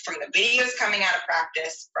 From the videos coming out of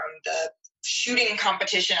practice, from the shooting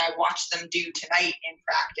competition I watched them do tonight in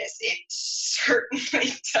practice, it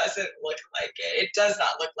certainly doesn't look like it. It does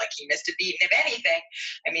not look like he missed a beat. And if anything,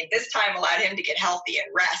 I mean, this time allowed him to get healthy and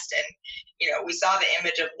rest. And, we saw the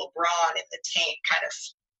image of LeBron in the tank kind of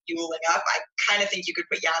fueling up. I kind of think you could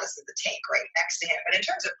put Giannis in the tank right next to him. But in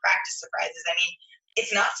terms of practice surprises, I mean,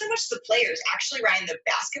 it's not so much the players. Actually, Ryan, the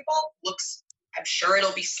basketball looks, I'm sure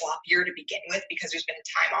it'll be sloppier to begin with because there's been a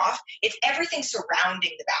time off. It's everything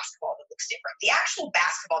surrounding the basketball that looks different. The actual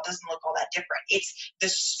basketball doesn't look all that different. It's the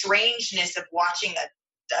strangeness of watching a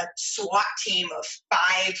SWAT team of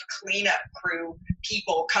 5 cleanup crew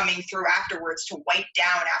people coming through afterwards to wipe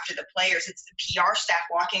down after the players. It's the PR staff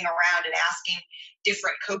walking around and asking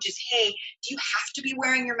different coaches, hey, do you have to be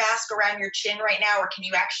wearing your mask around your chin right now, or can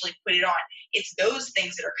you actually put it on? It's those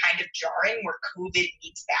things that are kind of jarring where COVID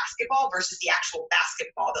meets basketball versus the actual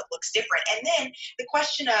basketball that looks different. And then the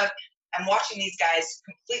question of, I'm watching these guys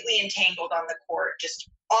completely entangled on the court, just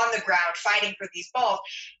on the ground, fighting for these balls.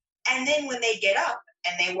 And then when they get up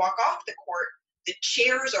and they walk off the court, the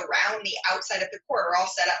chairs around the outside of the court are all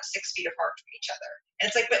set up 6 feet apart from each other. And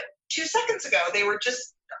it's like, but 2 seconds ago, they were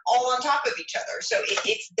just all on top of each other. So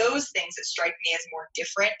it's those things that strike me as more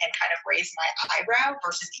different and kind of raise my eyebrow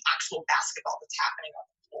versus the actual basketball that's happening on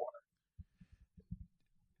the floor.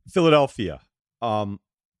 Philadelphia,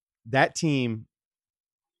 that team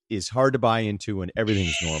is hard to buy into when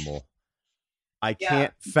everything's normal. I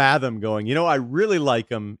can't fathom going, I really like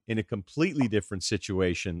them in a completely different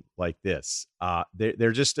situation like this.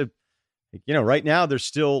 They're just right now they're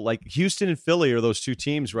still like Houston and Philly are those two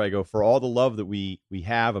teams where I go, for all the love that we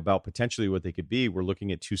have about potentially what they could be, we're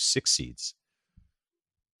looking at 2 6 seeds.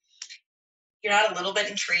 You're not a little bit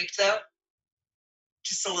intrigued though?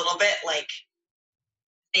 Just a little bit, like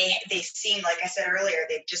they seem, like I said earlier,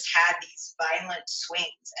 they've just had these violent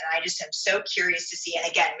swings, and I just am so curious to see. And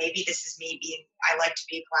again, maybe this is me I like to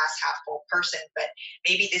be a glass half full person, but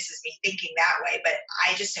maybe this is me thinking that way. But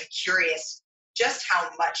I just am curious just how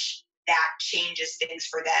much that changes things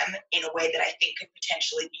for them in a way that I think could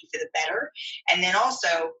potentially be for the better. And then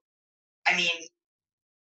also, I mean,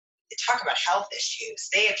 talk about health issues.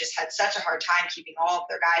 They have just had such a hard time keeping all of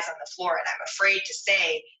their guys on the floor. And I'm afraid to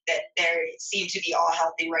say that they seem to be all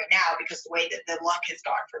healthy right now because the way that the luck has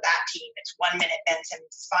gone for that team, it's 1 minute Ben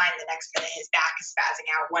Simmons is fine. The next minute his back is spazzing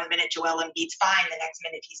out. 1 minute Joel Embiid's fine. The next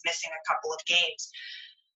minute he's missing a couple of games.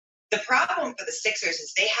 The problem for the Sixers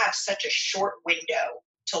is they have such a short window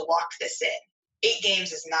to lock this in. 8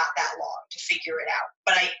 games is not that long to figure it out.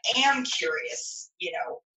 But I am curious,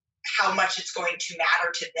 how much it's going to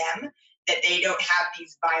matter to them that they don't have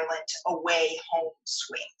these violent away home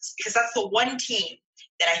swings, because that's the one team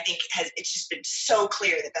that I think it's just been so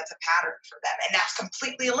clear that that's a pattern for them, and that's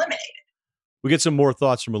completely eliminated. We get some more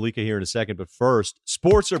thoughts from Malika here in a second, but first,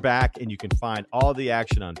 sports are back, and you can find all the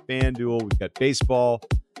action on FanDuel. We've got baseball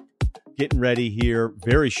getting ready here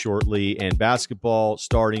very shortly, and basketball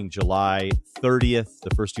starting July 30th.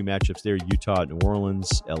 The first two matchups there, Utah at New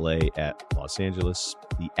Orleans, LA at Los Angeles.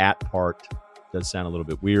 The at part does sound a little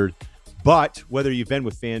bit weird, but whether you've been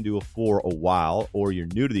with FanDuel for a while or you're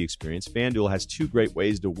new to the experience, FanDuel has two great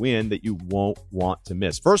ways to win that you won't want to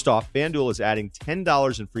miss. First off, FanDuel is adding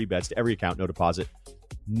 $10 in free bets to every account, no deposit.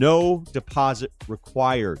 No deposit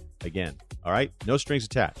required. Again, all right? No strings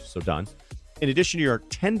attached, so done. In addition to your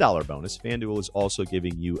 $10 bonus, FanDuel is also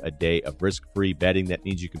giving you a day of risk-free betting. That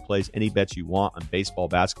means you can place any bets you want on baseball,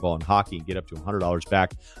 basketball, and hockey and get up to $100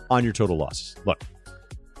 back on your total losses. Look,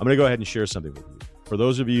 I'm going to go ahead and share something with you. For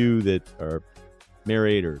those of you that are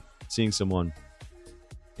married or seeing someone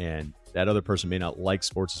and that other person may not like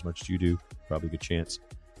sports as much as you do, probably a good chance,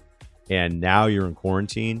 and now you're in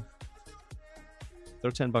quarantine, throw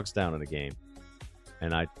 $10 down on a game.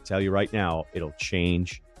 And I tell you right now, it'll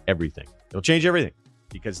change everything. It'll change everything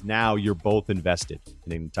because now you're both invested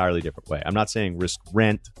in an entirely different way. I'm not saying risk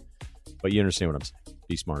rent, but you understand what I'm saying.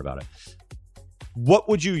 Be smart about it. What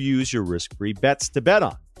would you use your risk-free bets to bet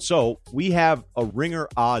on? So we have a Ringer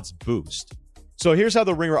Odds Boost. So here's how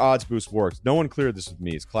the Ringer Odds Boost works. No one cleared this with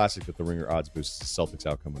me. It's classic that the Ringer Odds Boost is the Celtics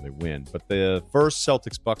outcome when they win. But the first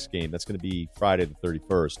Celtics-Bucks game, that's going to be Friday the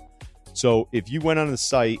 31st. So if you went on the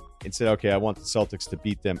site and said, okay, I want the Celtics to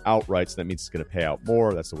beat them outright, so that means it's going to pay out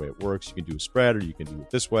more. That's the way it works. You can do a spread, or you can do it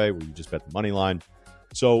this way, where you just bet the money line.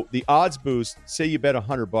 So the odds boost, say you bet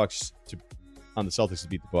 $100 on the Celtics to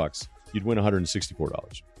beat the Bucks, you'd win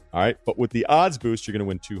 $164. All right, but with the odds boost, you're going to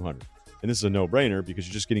win $200. And this is a no-brainer because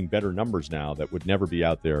you're just getting better numbers now that would never be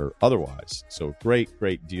out there otherwise. So great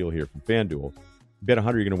deal here from FanDuel. Bet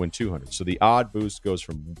 100, you're going to win 200. So the odd boost goes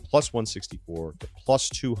from plus 164 to plus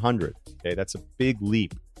 200. Okay, that's a big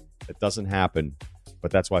leap. That doesn't happen,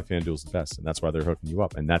 but that's why FanDuel's the best, and that's why they're hooking you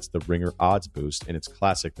up. And that's the Ringer Odds Boost, and it's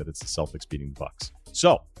classic that it's the Celtics beating the Bucks.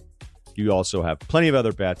 So you also have plenty of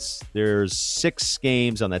other bets. There's 6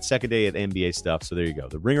 games on that second day of NBA stuff, so there you go.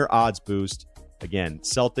 The Ringer Odds Boost, again,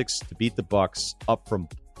 Celtics to beat the Bucks, up from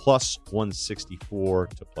plus 164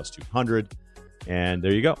 to plus 200. And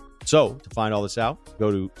there you go. So to find all this out,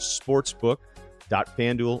 go to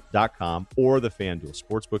sportsbook.fanduel.com or the FanDuel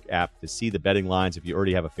Sportsbook app to see the betting lines. If you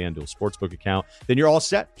already have a FanDuel Sportsbook account, then you're all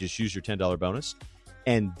set. Just use your $10 bonus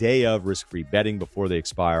and day of risk-free betting before they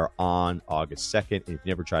expire on August 2nd. And if you've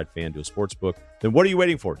never tried FanDuel Sportsbook, then what are you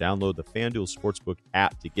waiting for? Download the FanDuel Sportsbook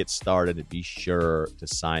app to get started, and be sure to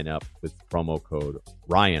sign up with promo code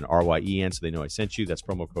Ryan, R-Y-E-N, so they know I sent you. That's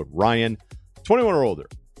promo code Ryan, 21 or older.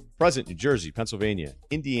 Present New Jersey, Pennsylvania,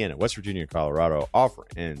 Indiana, West Virginia, and Colorado. Offer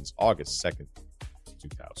ends August 2nd,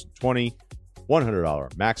 2020.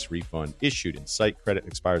 $100 max refund issued in site credit,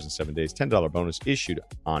 expires in 7 days. $10 bonus issued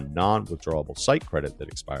on non-withdrawable site credit that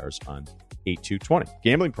expires on 8/2/20.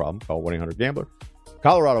 Gambling problem? Call 1-800-GAMBLER.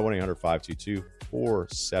 Colorado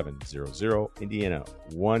 1-800-522-4700. Indiana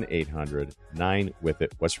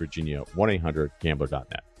 1-800-9-WITH-IT. West Virginia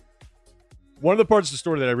 1-800-GAMBLER.net. One of the parts of the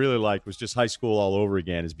story that I really liked was just high school all over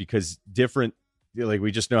again, is because different, like,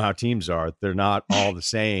 we just know how teams are. They're not all the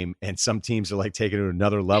same. And some teams are like taking it to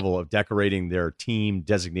another level of decorating their team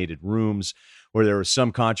designated rooms, where there was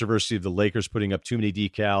some controversy of the Lakers putting up too many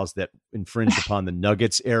decals that infringed upon the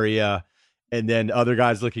Nuggets area. And then other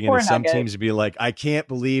guys looking into some teams and being like, I can't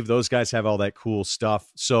believe those guys have all that cool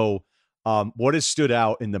stuff. So what has stood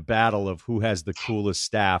out in the battle of who has the coolest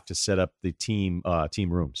staff to set up the team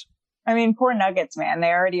rooms? I mean, poor Nuggets, man. They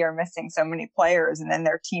already are missing so many players, and then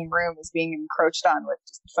their team room is being encroached on with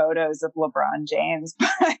just photos of LeBron James.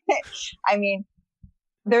 But I mean,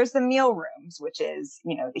 there's the meal rooms, which is,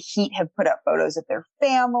 you know, the Heat have put up photos of their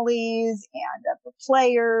families and of the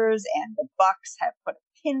players, and the Bucks have put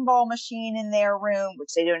a pinball machine in their room,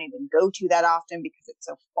 which they don't even go to that often because it's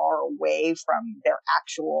so far away from their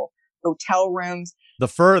actual hotel rooms. The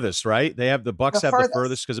furthest, right? They have the Bucks have the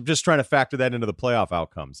furthest, because I'm just trying to factor that into the playoff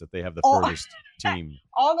outcomes, that they have the furthest team.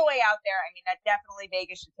 All the way out there. I mean, that definitely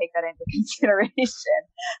Vegas should take that into consideration.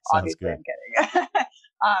 Obviously, good. I'm kidding.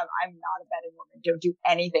 I'm not a betting woman. Don't do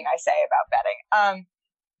anything I say about betting.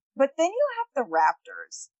 But then you have the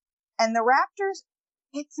Raptors. And the Raptors,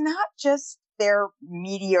 it's not just their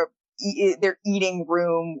their eating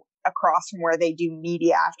room across from where they do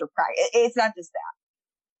media after practice. It's not just that.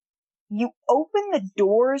 You open the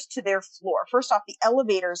doors to their floor. First off, the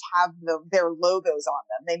elevators have their logos on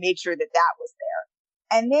them. They made sure that was there.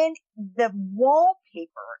 And then the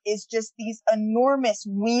wallpaper is just these enormous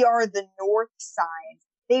 "We Are the North" signs.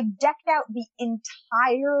 They've decked out the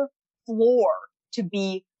entire floor to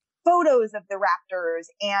be photos of the Raptors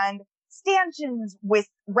and stanchions with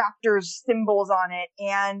Raptors symbols on it.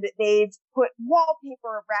 And they've put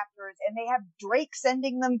wallpaper of Raptors, and they have Drake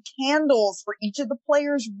sending them candles for each of the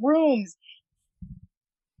players' rooms.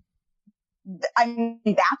 I mean,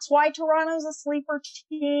 that's why Toronto's a sleeper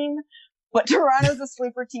team, but Toronto's a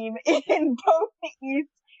sleeper team in both the East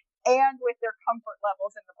and with their comfort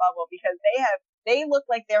levels in the bubble, because they look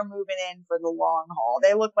like they're moving in for the long haul.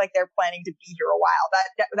 They look like they're planning to be here a while.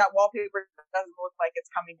 That wallpaper doesn't look like it's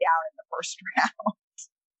coming down in the first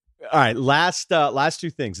round. All right, last two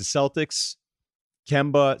things. The Celtics,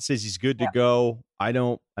 Kemba says he's good to go. I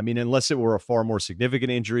mean, unless it were a far more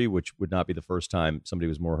significant injury, which would not be the first time somebody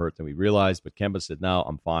was more hurt than we realized. But Kemba said, no,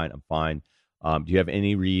 I'm fine. Do you have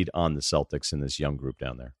any read on the Celtics in this young group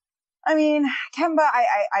down there? I mean, Kemba,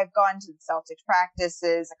 I've gone to the Celtics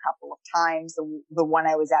practices a couple of times. The one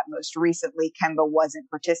I was at most recently, Kemba wasn't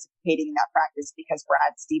participating in that practice because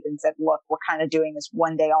Brad Stevens said, look, we're kind of doing this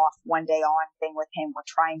one day off, one day on thing with him. We're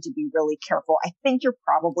trying to be really careful. I think you're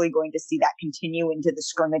probably going to see that continue into the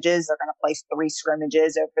scrimmages. They're going to place 3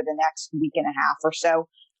 scrimmages over the next week and a half or so.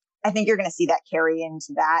 I think you're going to see that carry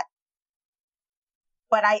into that.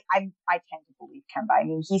 But I tend to believe Kemba. I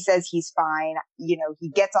mean, he says he's fine. You know, he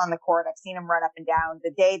gets on the court. I've seen him run up and down.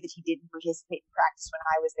 The day that he didn't participate in practice when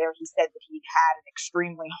I was there, he said that he'd had an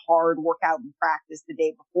extremely hard workout in practice the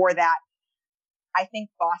day before that. I think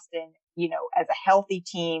Boston, you know, as a healthy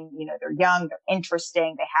team, you know, they're young, they're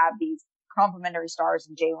interesting. They have these complementary stars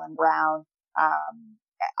in Jaylen Brown. And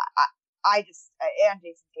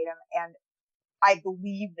Jason Tatum. And I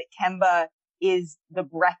believe that Kemba is the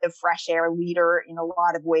breath of fresh air leader in a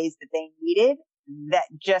lot of ways that they needed, that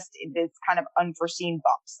just is kind of unforeseen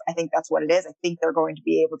bumps. I think that's what it is. I think they're going to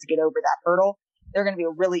be able to get over that hurdle. They're going to be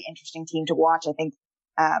a really interesting team to watch. I think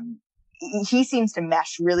he seems to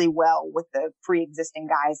mesh really well with the pre-existing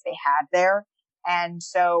guys they had there. And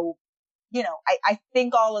so, you know, I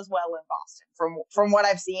think all is well in Boston. From what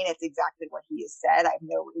I've seen, it's exactly what he has said. I have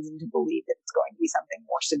no reason to believe that it's going to be something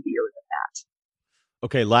more severe than that.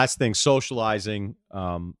 Okay, last thing, socializing.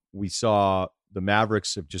 We saw the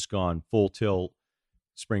Mavericks have just gone full tilt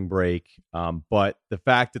spring break. But the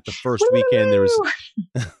fact that the first weekend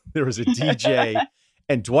there was a DJ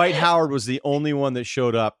and Dwight Howard was the only one that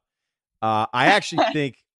showed up. I actually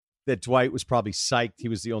think that Dwight was probably psyched he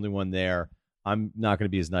was the only one there. I'm not going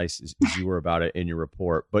to be as nice as you were about it in your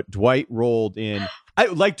report, but Dwight rolled in.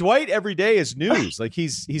 Dwight every day is news. Like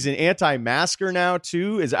he's an anti-masker now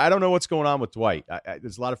too. I don't know what's going on with Dwight.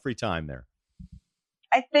 There's a lot of free time there.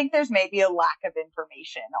 I think there's maybe a lack of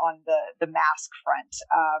information on the mask front,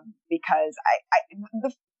 because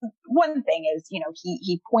the one thing is, you know,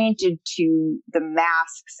 he pointed to the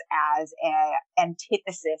masks as an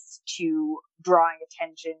antithesis to drawing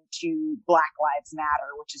attention to Black Lives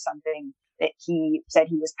Matter, which is something that he said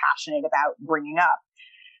he was passionate about bringing up.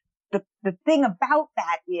 The thing about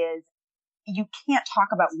that is you can't talk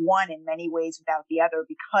about one in many ways without the other,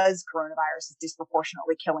 because coronavirus is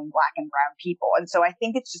disproportionately killing Black and brown people. And so I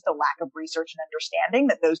think it's just a lack of research and understanding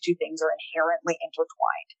that those two things are inherently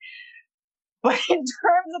intertwined. But in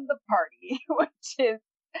terms of the party, which is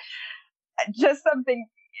just something,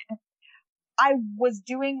 I was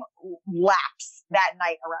doing laps that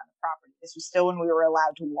night around the property. This was still when we were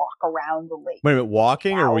allowed to walk around the lake. Wait a minute,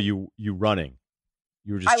 walking or were you running?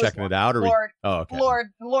 You were just checking it out, or Lord okay. Lord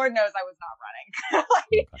knows I was not running.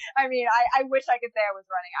 Okay. I mean, I wish I could say I was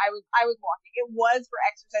running. I was walking. It was for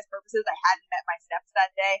exercise purposes. I hadn't met my steps that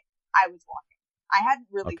day. I was walking. I hadn't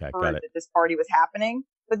really heard that this party was happening,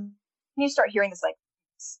 but you start hearing this like,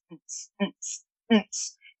 and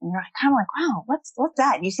you're kind of like, wow, what's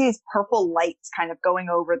that? And you see these purple lights kind of going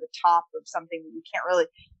over the top of something that you can't really,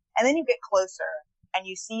 and then you get closer and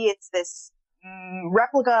you see it's this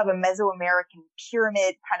replica of a Mesoamerican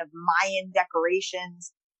pyramid, kind of Mayan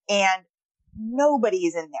decorations, and nobody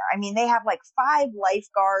is in there. I mean, they have like 5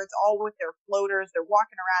 lifeguards, all with their floaters. They're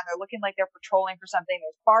walking around. They're looking like they're patrolling for something.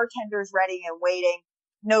 There's bartenders ready and waiting.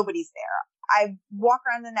 Nobody's there. I walk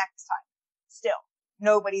around the next time. Still,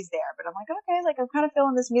 nobody's there. But I'm like, okay, like I'm kind of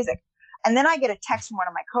feeling this music. And then I get a text from one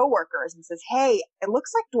of my coworkers and says, hey, it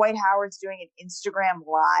looks like Dwight Howard's doing an Instagram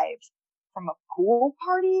live from a pool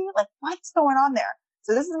party. Like, what's going on there?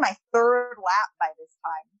 So this is my 3rd lap by this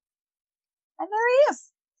time. And there he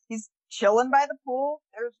is. He's chilling by the pool.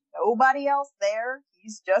 There's nobody else there.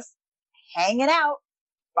 He's just hanging out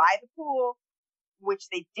by the pool, which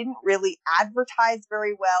they didn't really advertise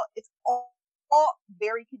very well. It's all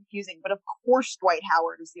very confusing. But of course, Dwight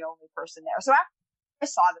Howard is the only person there. So after I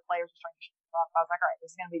saw the players were trying to show up, I was like, all right,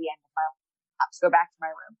 this is going to be the end of my lap. So go back to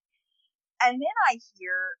my room. And then I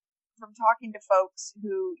hear from talking to folks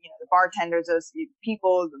who, the bartenders, those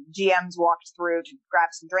people, the GMs walked through to grab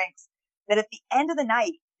some drinks, that at the end of the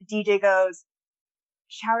night, the DJ goes,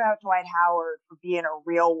 shout out Dwight Howard for being a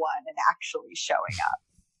real one and actually showing up.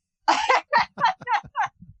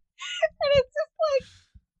 And it's just like,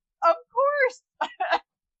 of course.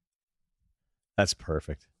 That's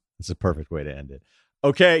perfect. That's a perfect way to end it.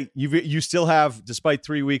 Okay, you still have, despite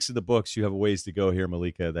 3 weeks in the books, you have a ways to go here,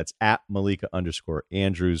 Malika. That's at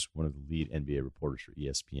Malika_Andrews, one of the lead NBA reporters for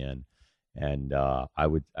ESPN. And I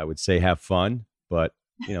would say have fun, but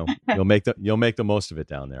you'll make the most of it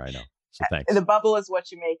down there. I know. So thanks. The bubble is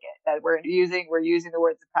what you make it. That we're using the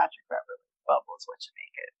words of Patrick Beverley. Bubble is what you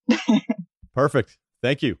make it. Perfect.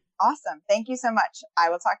 Thank you. Awesome. Thank you so much. I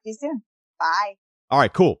will talk to you soon. Bye. All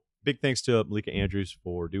right, cool. Big thanks to Malika Andrews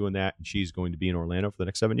for doing that. And she's going to be in Orlando for the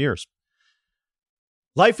next 7 years.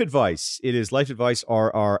 Life advice. It is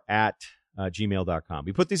lifeadvicerr at gmail.com.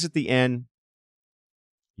 We put these at the end.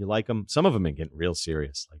 You like them. Some of them are getting real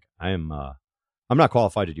serious. Like I'm not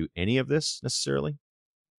qualified to do any of this necessarily.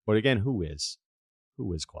 But again, who is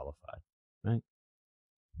qualified, right?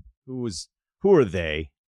 Who are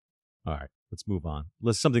they? All right, let's move on.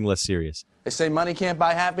 Something less serious. They say money can't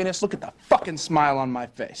buy happiness. Look at the fucking smile on my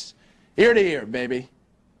face. Ear to ear, baby.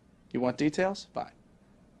 You want details? Fine.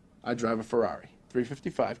 I drive a Ferrari,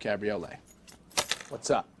 355 Cabriolet. What's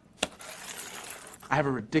up? I have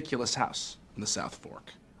a ridiculous house in the South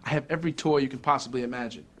Fork. I have every toy you can possibly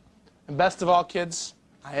imagine. And best of all, kids,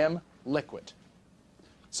 I am liquid.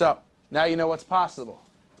 So, now you know what's possible.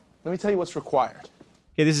 Let me tell you what's required.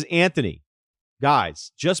 Okay, this is Anthony.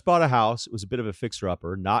 Guys, just bought a house. It was a bit of a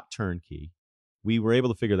fixer-upper, not turnkey. We were able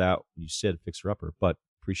to figure that out when you said fixer-upper, but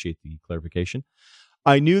appreciate the clarification.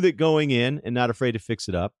 I knew that going in and not afraid to fix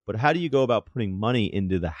it up, but how do you go about putting money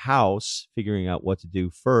into the house, figuring out what to do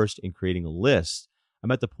first, and creating a list? I'm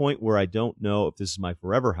at the point where I don't know if this is my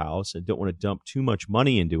forever house and don't want to dump too much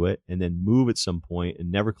money into it and then move at some point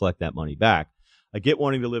and never collect that money back. I get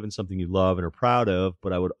wanting to live in something you love and are proud of,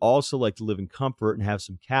 but I would also like to live in comfort and have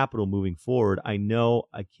some capital moving forward. I know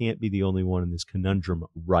I can't be the only one in this conundrum,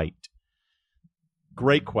 right?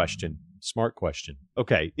 Great question. Smart question.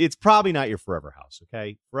 Okay, it's probably not your forever house,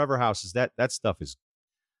 okay? Forever house is that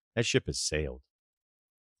ship has sailed,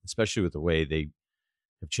 especially with the way they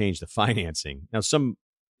have changed the financing. Now, some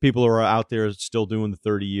people are out there still doing the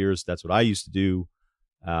 30 years. That's what I used to do.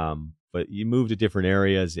 But you move to different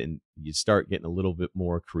areas and you start getting a little bit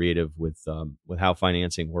more creative with how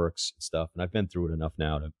financing works and stuff. And I've been through it enough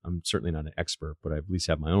now. I'm certainly not an expert, but I at least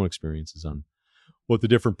have my own experiences on what the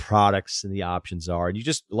different products and the options are. And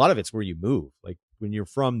a lot of it's where you move. Like when you're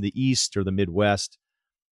from the East or the Midwest,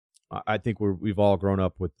 I think we've all grown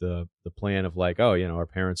up with the plan of like, oh, our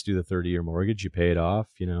parents do the 30-year mortgage, you pay it off,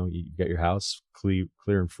 you get your house clear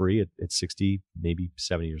and free at 60, maybe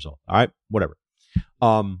 70 years old. All right, whatever.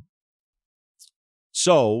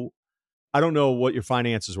 So I don't know what your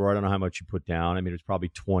finances were. I don't know how much you put down. I mean, it's probably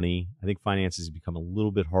 20. I think finances have become a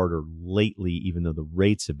little bit harder lately, even though the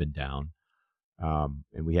rates have been down.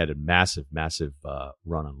 And we had a massive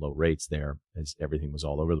run on low rates there as everything was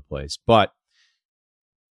all over the place. But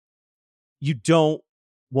you don't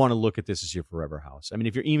want to look at this as your forever house. I mean,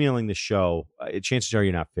 if you're emailing the show, chances are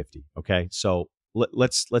you're not 50. Okay. So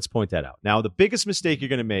let's point that out. Now, the biggest mistake you're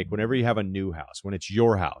going to make whenever you have a new house, when it's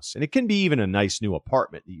your house, and it can be even a nice new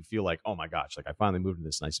apartment that you feel like, oh my gosh, like I finally moved into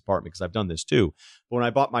this nice apartment, because I've done this too. But when I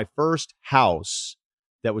bought my first house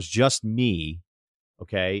that was just me,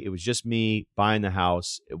 okay, it was just me buying the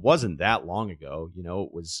house. It wasn't that long ago.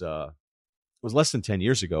 It was less than 10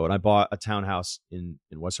 years ago. And I bought a townhouse in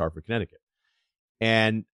West Hartford, Connecticut.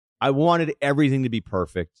 And I wanted everything to be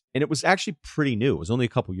perfect. And it was actually pretty new. It was only a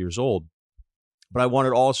couple years old. But I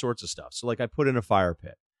wanted all sorts of stuff. So like I put in a fire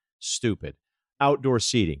pit. Stupid. Outdoor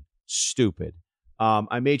seating. Stupid.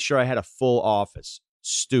 I made sure I had a full office.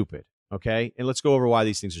 Stupid. Okay? And let's go over why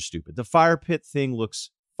these things are stupid. The fire pit thing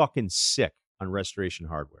looks fucking sick on Restoration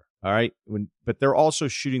Hardware. All right? But they're also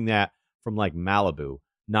shooting that from like Malibu,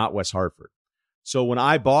 not West Hartford. So when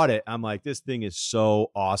I bought it, I'm like, this thing is so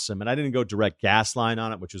awesome. And I didn't go direct gas line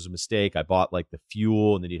on it, which was a mistake. I bought like the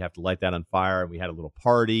fuel, and then you'd have to light that on fire. And we had a little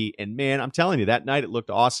party. And man, I'm telling you, that night it looked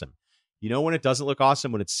awesome. You know when it doesn't look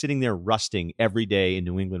awesome? When it's sitting there rusting every day in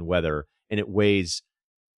New England weather, and it weighs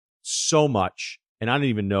so much. And I don't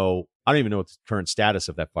even know what the current status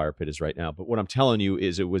of that fire pit is right now. But what I'm telling you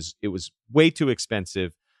is it was way too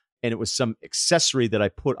expensive. And it was some accessory that I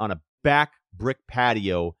put on a back brick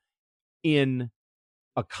patio in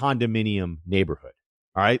a condominium neighborhood.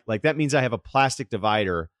 All right. Like that means I have a plastic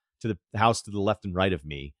divider to the house to the left and right of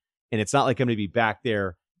me. And it's not like I'm going to be back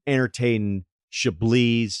there entertaining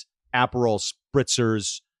Chablis, Aperol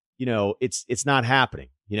spritzers. It's not happening.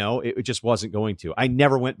 It just wasn't going to. I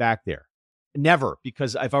never went back there. Never,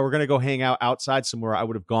 because if I were going to go hang out outside somewhere, I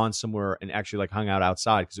would have gone somewhere and actually like hung out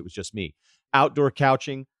outside because it was just me. Outdoor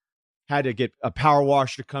couching, had to get a power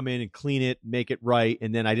washer to come in and clean it, make it right.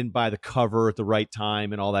 And then I didn't buy the cover at the right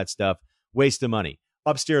time and all that stuff. Waste of money.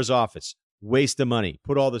 Upstairs office, waste of money.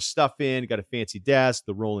 Put all the stuff in, got a fancy desk,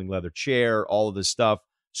 the rolling leather chair, all of this stuff.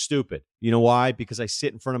 Stupid. You know why? Because I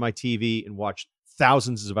sit in front of my TV and watch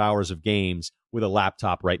thousands of hours of games with a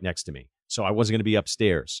laptop right next to me. So I wasn't going to be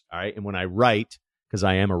upstairs. All right. And when I write, because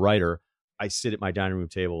I am a writer, I sit at my dining room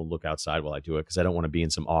table and look outside while I do it because I don't want to be in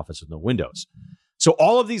some office with no windows. So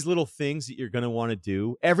all of these little things that you're going to want to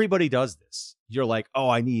do, everybody does this. You're like,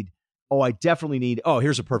 I definitely need,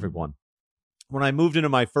 here's a perfect one. When I moved into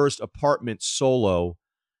my first apartment solo,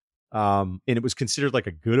 and it was considered like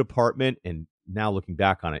a good apartment, and now looking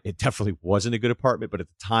back on it, it definitely wasn't a good apartment, but at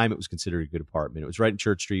the time it was considered a good apartment. It was right in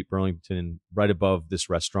Church Street, Burlington, right above this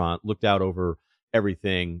restaurant, looked out over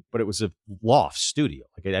everything, but it was a loft studio.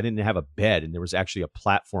 Like I didn't have a bed, and there was actually a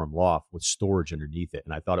platform loft with storage underneath it,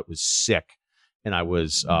 and I thought it was sick. And I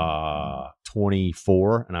was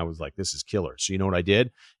 24, and I was like, this is killer. So you know what I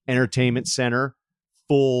did? Entertainment center,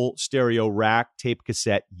 full stereo rack, tape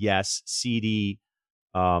cassette, yes, CD,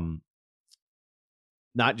 not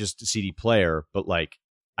just a CD player, but like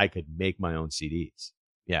I could make my own CDs.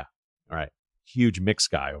 Yeah. All right. Huge mix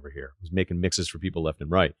guy over here. Was making mixes for people left and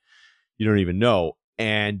right. You don't even know.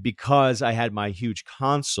 And because I had my huge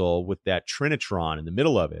console with that Trinitron in the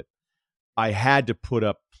middle of it, I had to put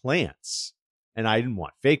up plants. And I didn't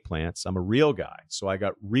want fake plants. I'm a real guy. So I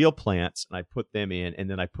got real plants and I put them in. And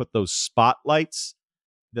then I put those spotlights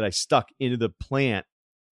that I stuck into the plant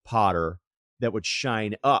potter that would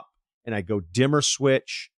shine up. And I go dimmer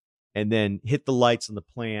switch and then hit the lights on the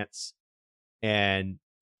plants. And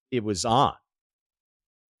it was on.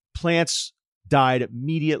 Plants died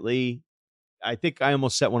immediately. I think I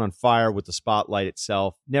almost set one on fire with the spotlight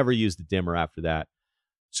itself. Never used the dimmer after that.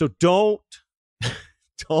 So don't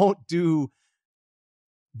do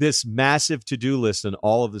this massive to-do list and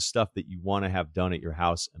all of the stuff that you want to have done at your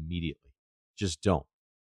house immediately. Just don't.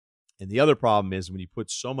 And the other problem is when you put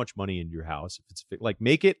so much money into your house, if it's like,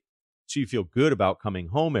 make it so you feel good about coming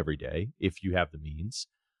home every day if you have the means.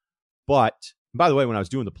 But by the way, when I was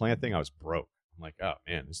doing the plant thing, I was broke. I'm like, oh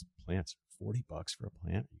man, this plant's $40 for a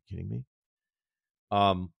plant. Are you kidding me?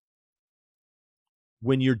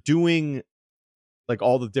 When you're doing like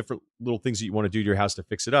all the different little things that you want to do to your house to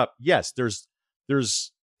fix it up, yes, there's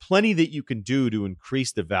plenty that you can do to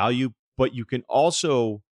increase the value, but you can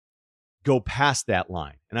also go past that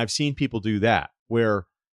line. And I've seen people do that, where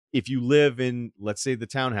if you live in, let's say, the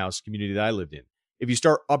townhouse community that I lived in, if you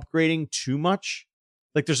start upgrading too much,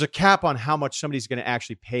 like there's a cap on how much somebody's going to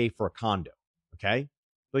actually pay for a condo. Okay.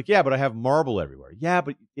 Like, yeah, but I have marble everywhere. Yeah,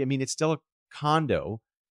 but I mean, it's still a condo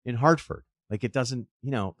in Hartford. Like it doesn't,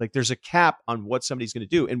 like there's a cap on what somebody's going to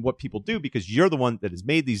do and what people do, because you're the one that has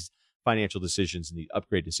made these financial decisions and the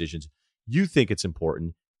upgrade decisions. You think it's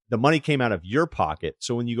important. The money came out of your pocket.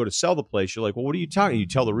 So when you go to sell the place, you're like, well, what are you talking? You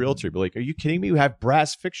tell the realtor, you're like, are you kidding me? We have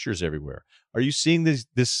brass fixtures everywhere. Are you seeing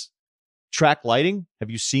this track lighting? Have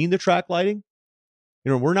you seen the track lighting?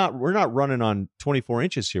 We're not running on 24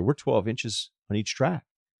 inches here. We're 12 inches on each track.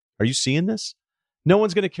 Are you seeing this? No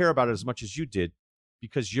one's going to care about it as much as you did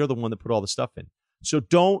because you're the one that put all the stuff in. So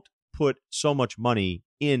don't put so much money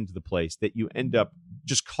into the place that you end up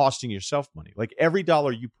just costing yourself money. Like every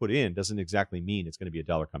dollar you put in doesn't exactly mean it's going to be a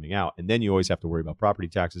dollar coming out. And then you always have to worry about property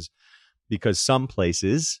taxes, because some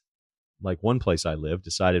places, like one place I live,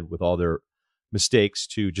 decided with all their mistakes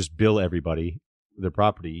to just bill everybody their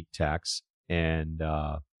property tax, and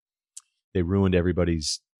they ruined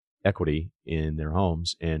everybody's equity in their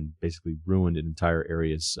homes and basically ruined an entire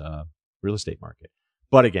area's real estate market.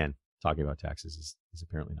 But again, talking about taxes is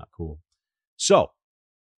apparently not cool. So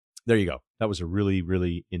there you go. That was a really,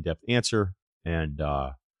 really in-depth answer. And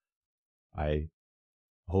I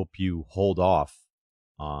hope you hold off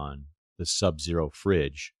on the Sub-Zero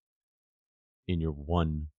fridge in your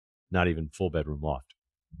one, not even full bedroom loft.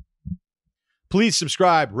 Please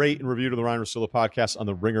subscribe, rate, and review to the Ryan Russillo podcast on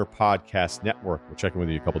the Ringer Podcast Network. We'll check in with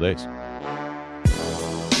you in a couple days.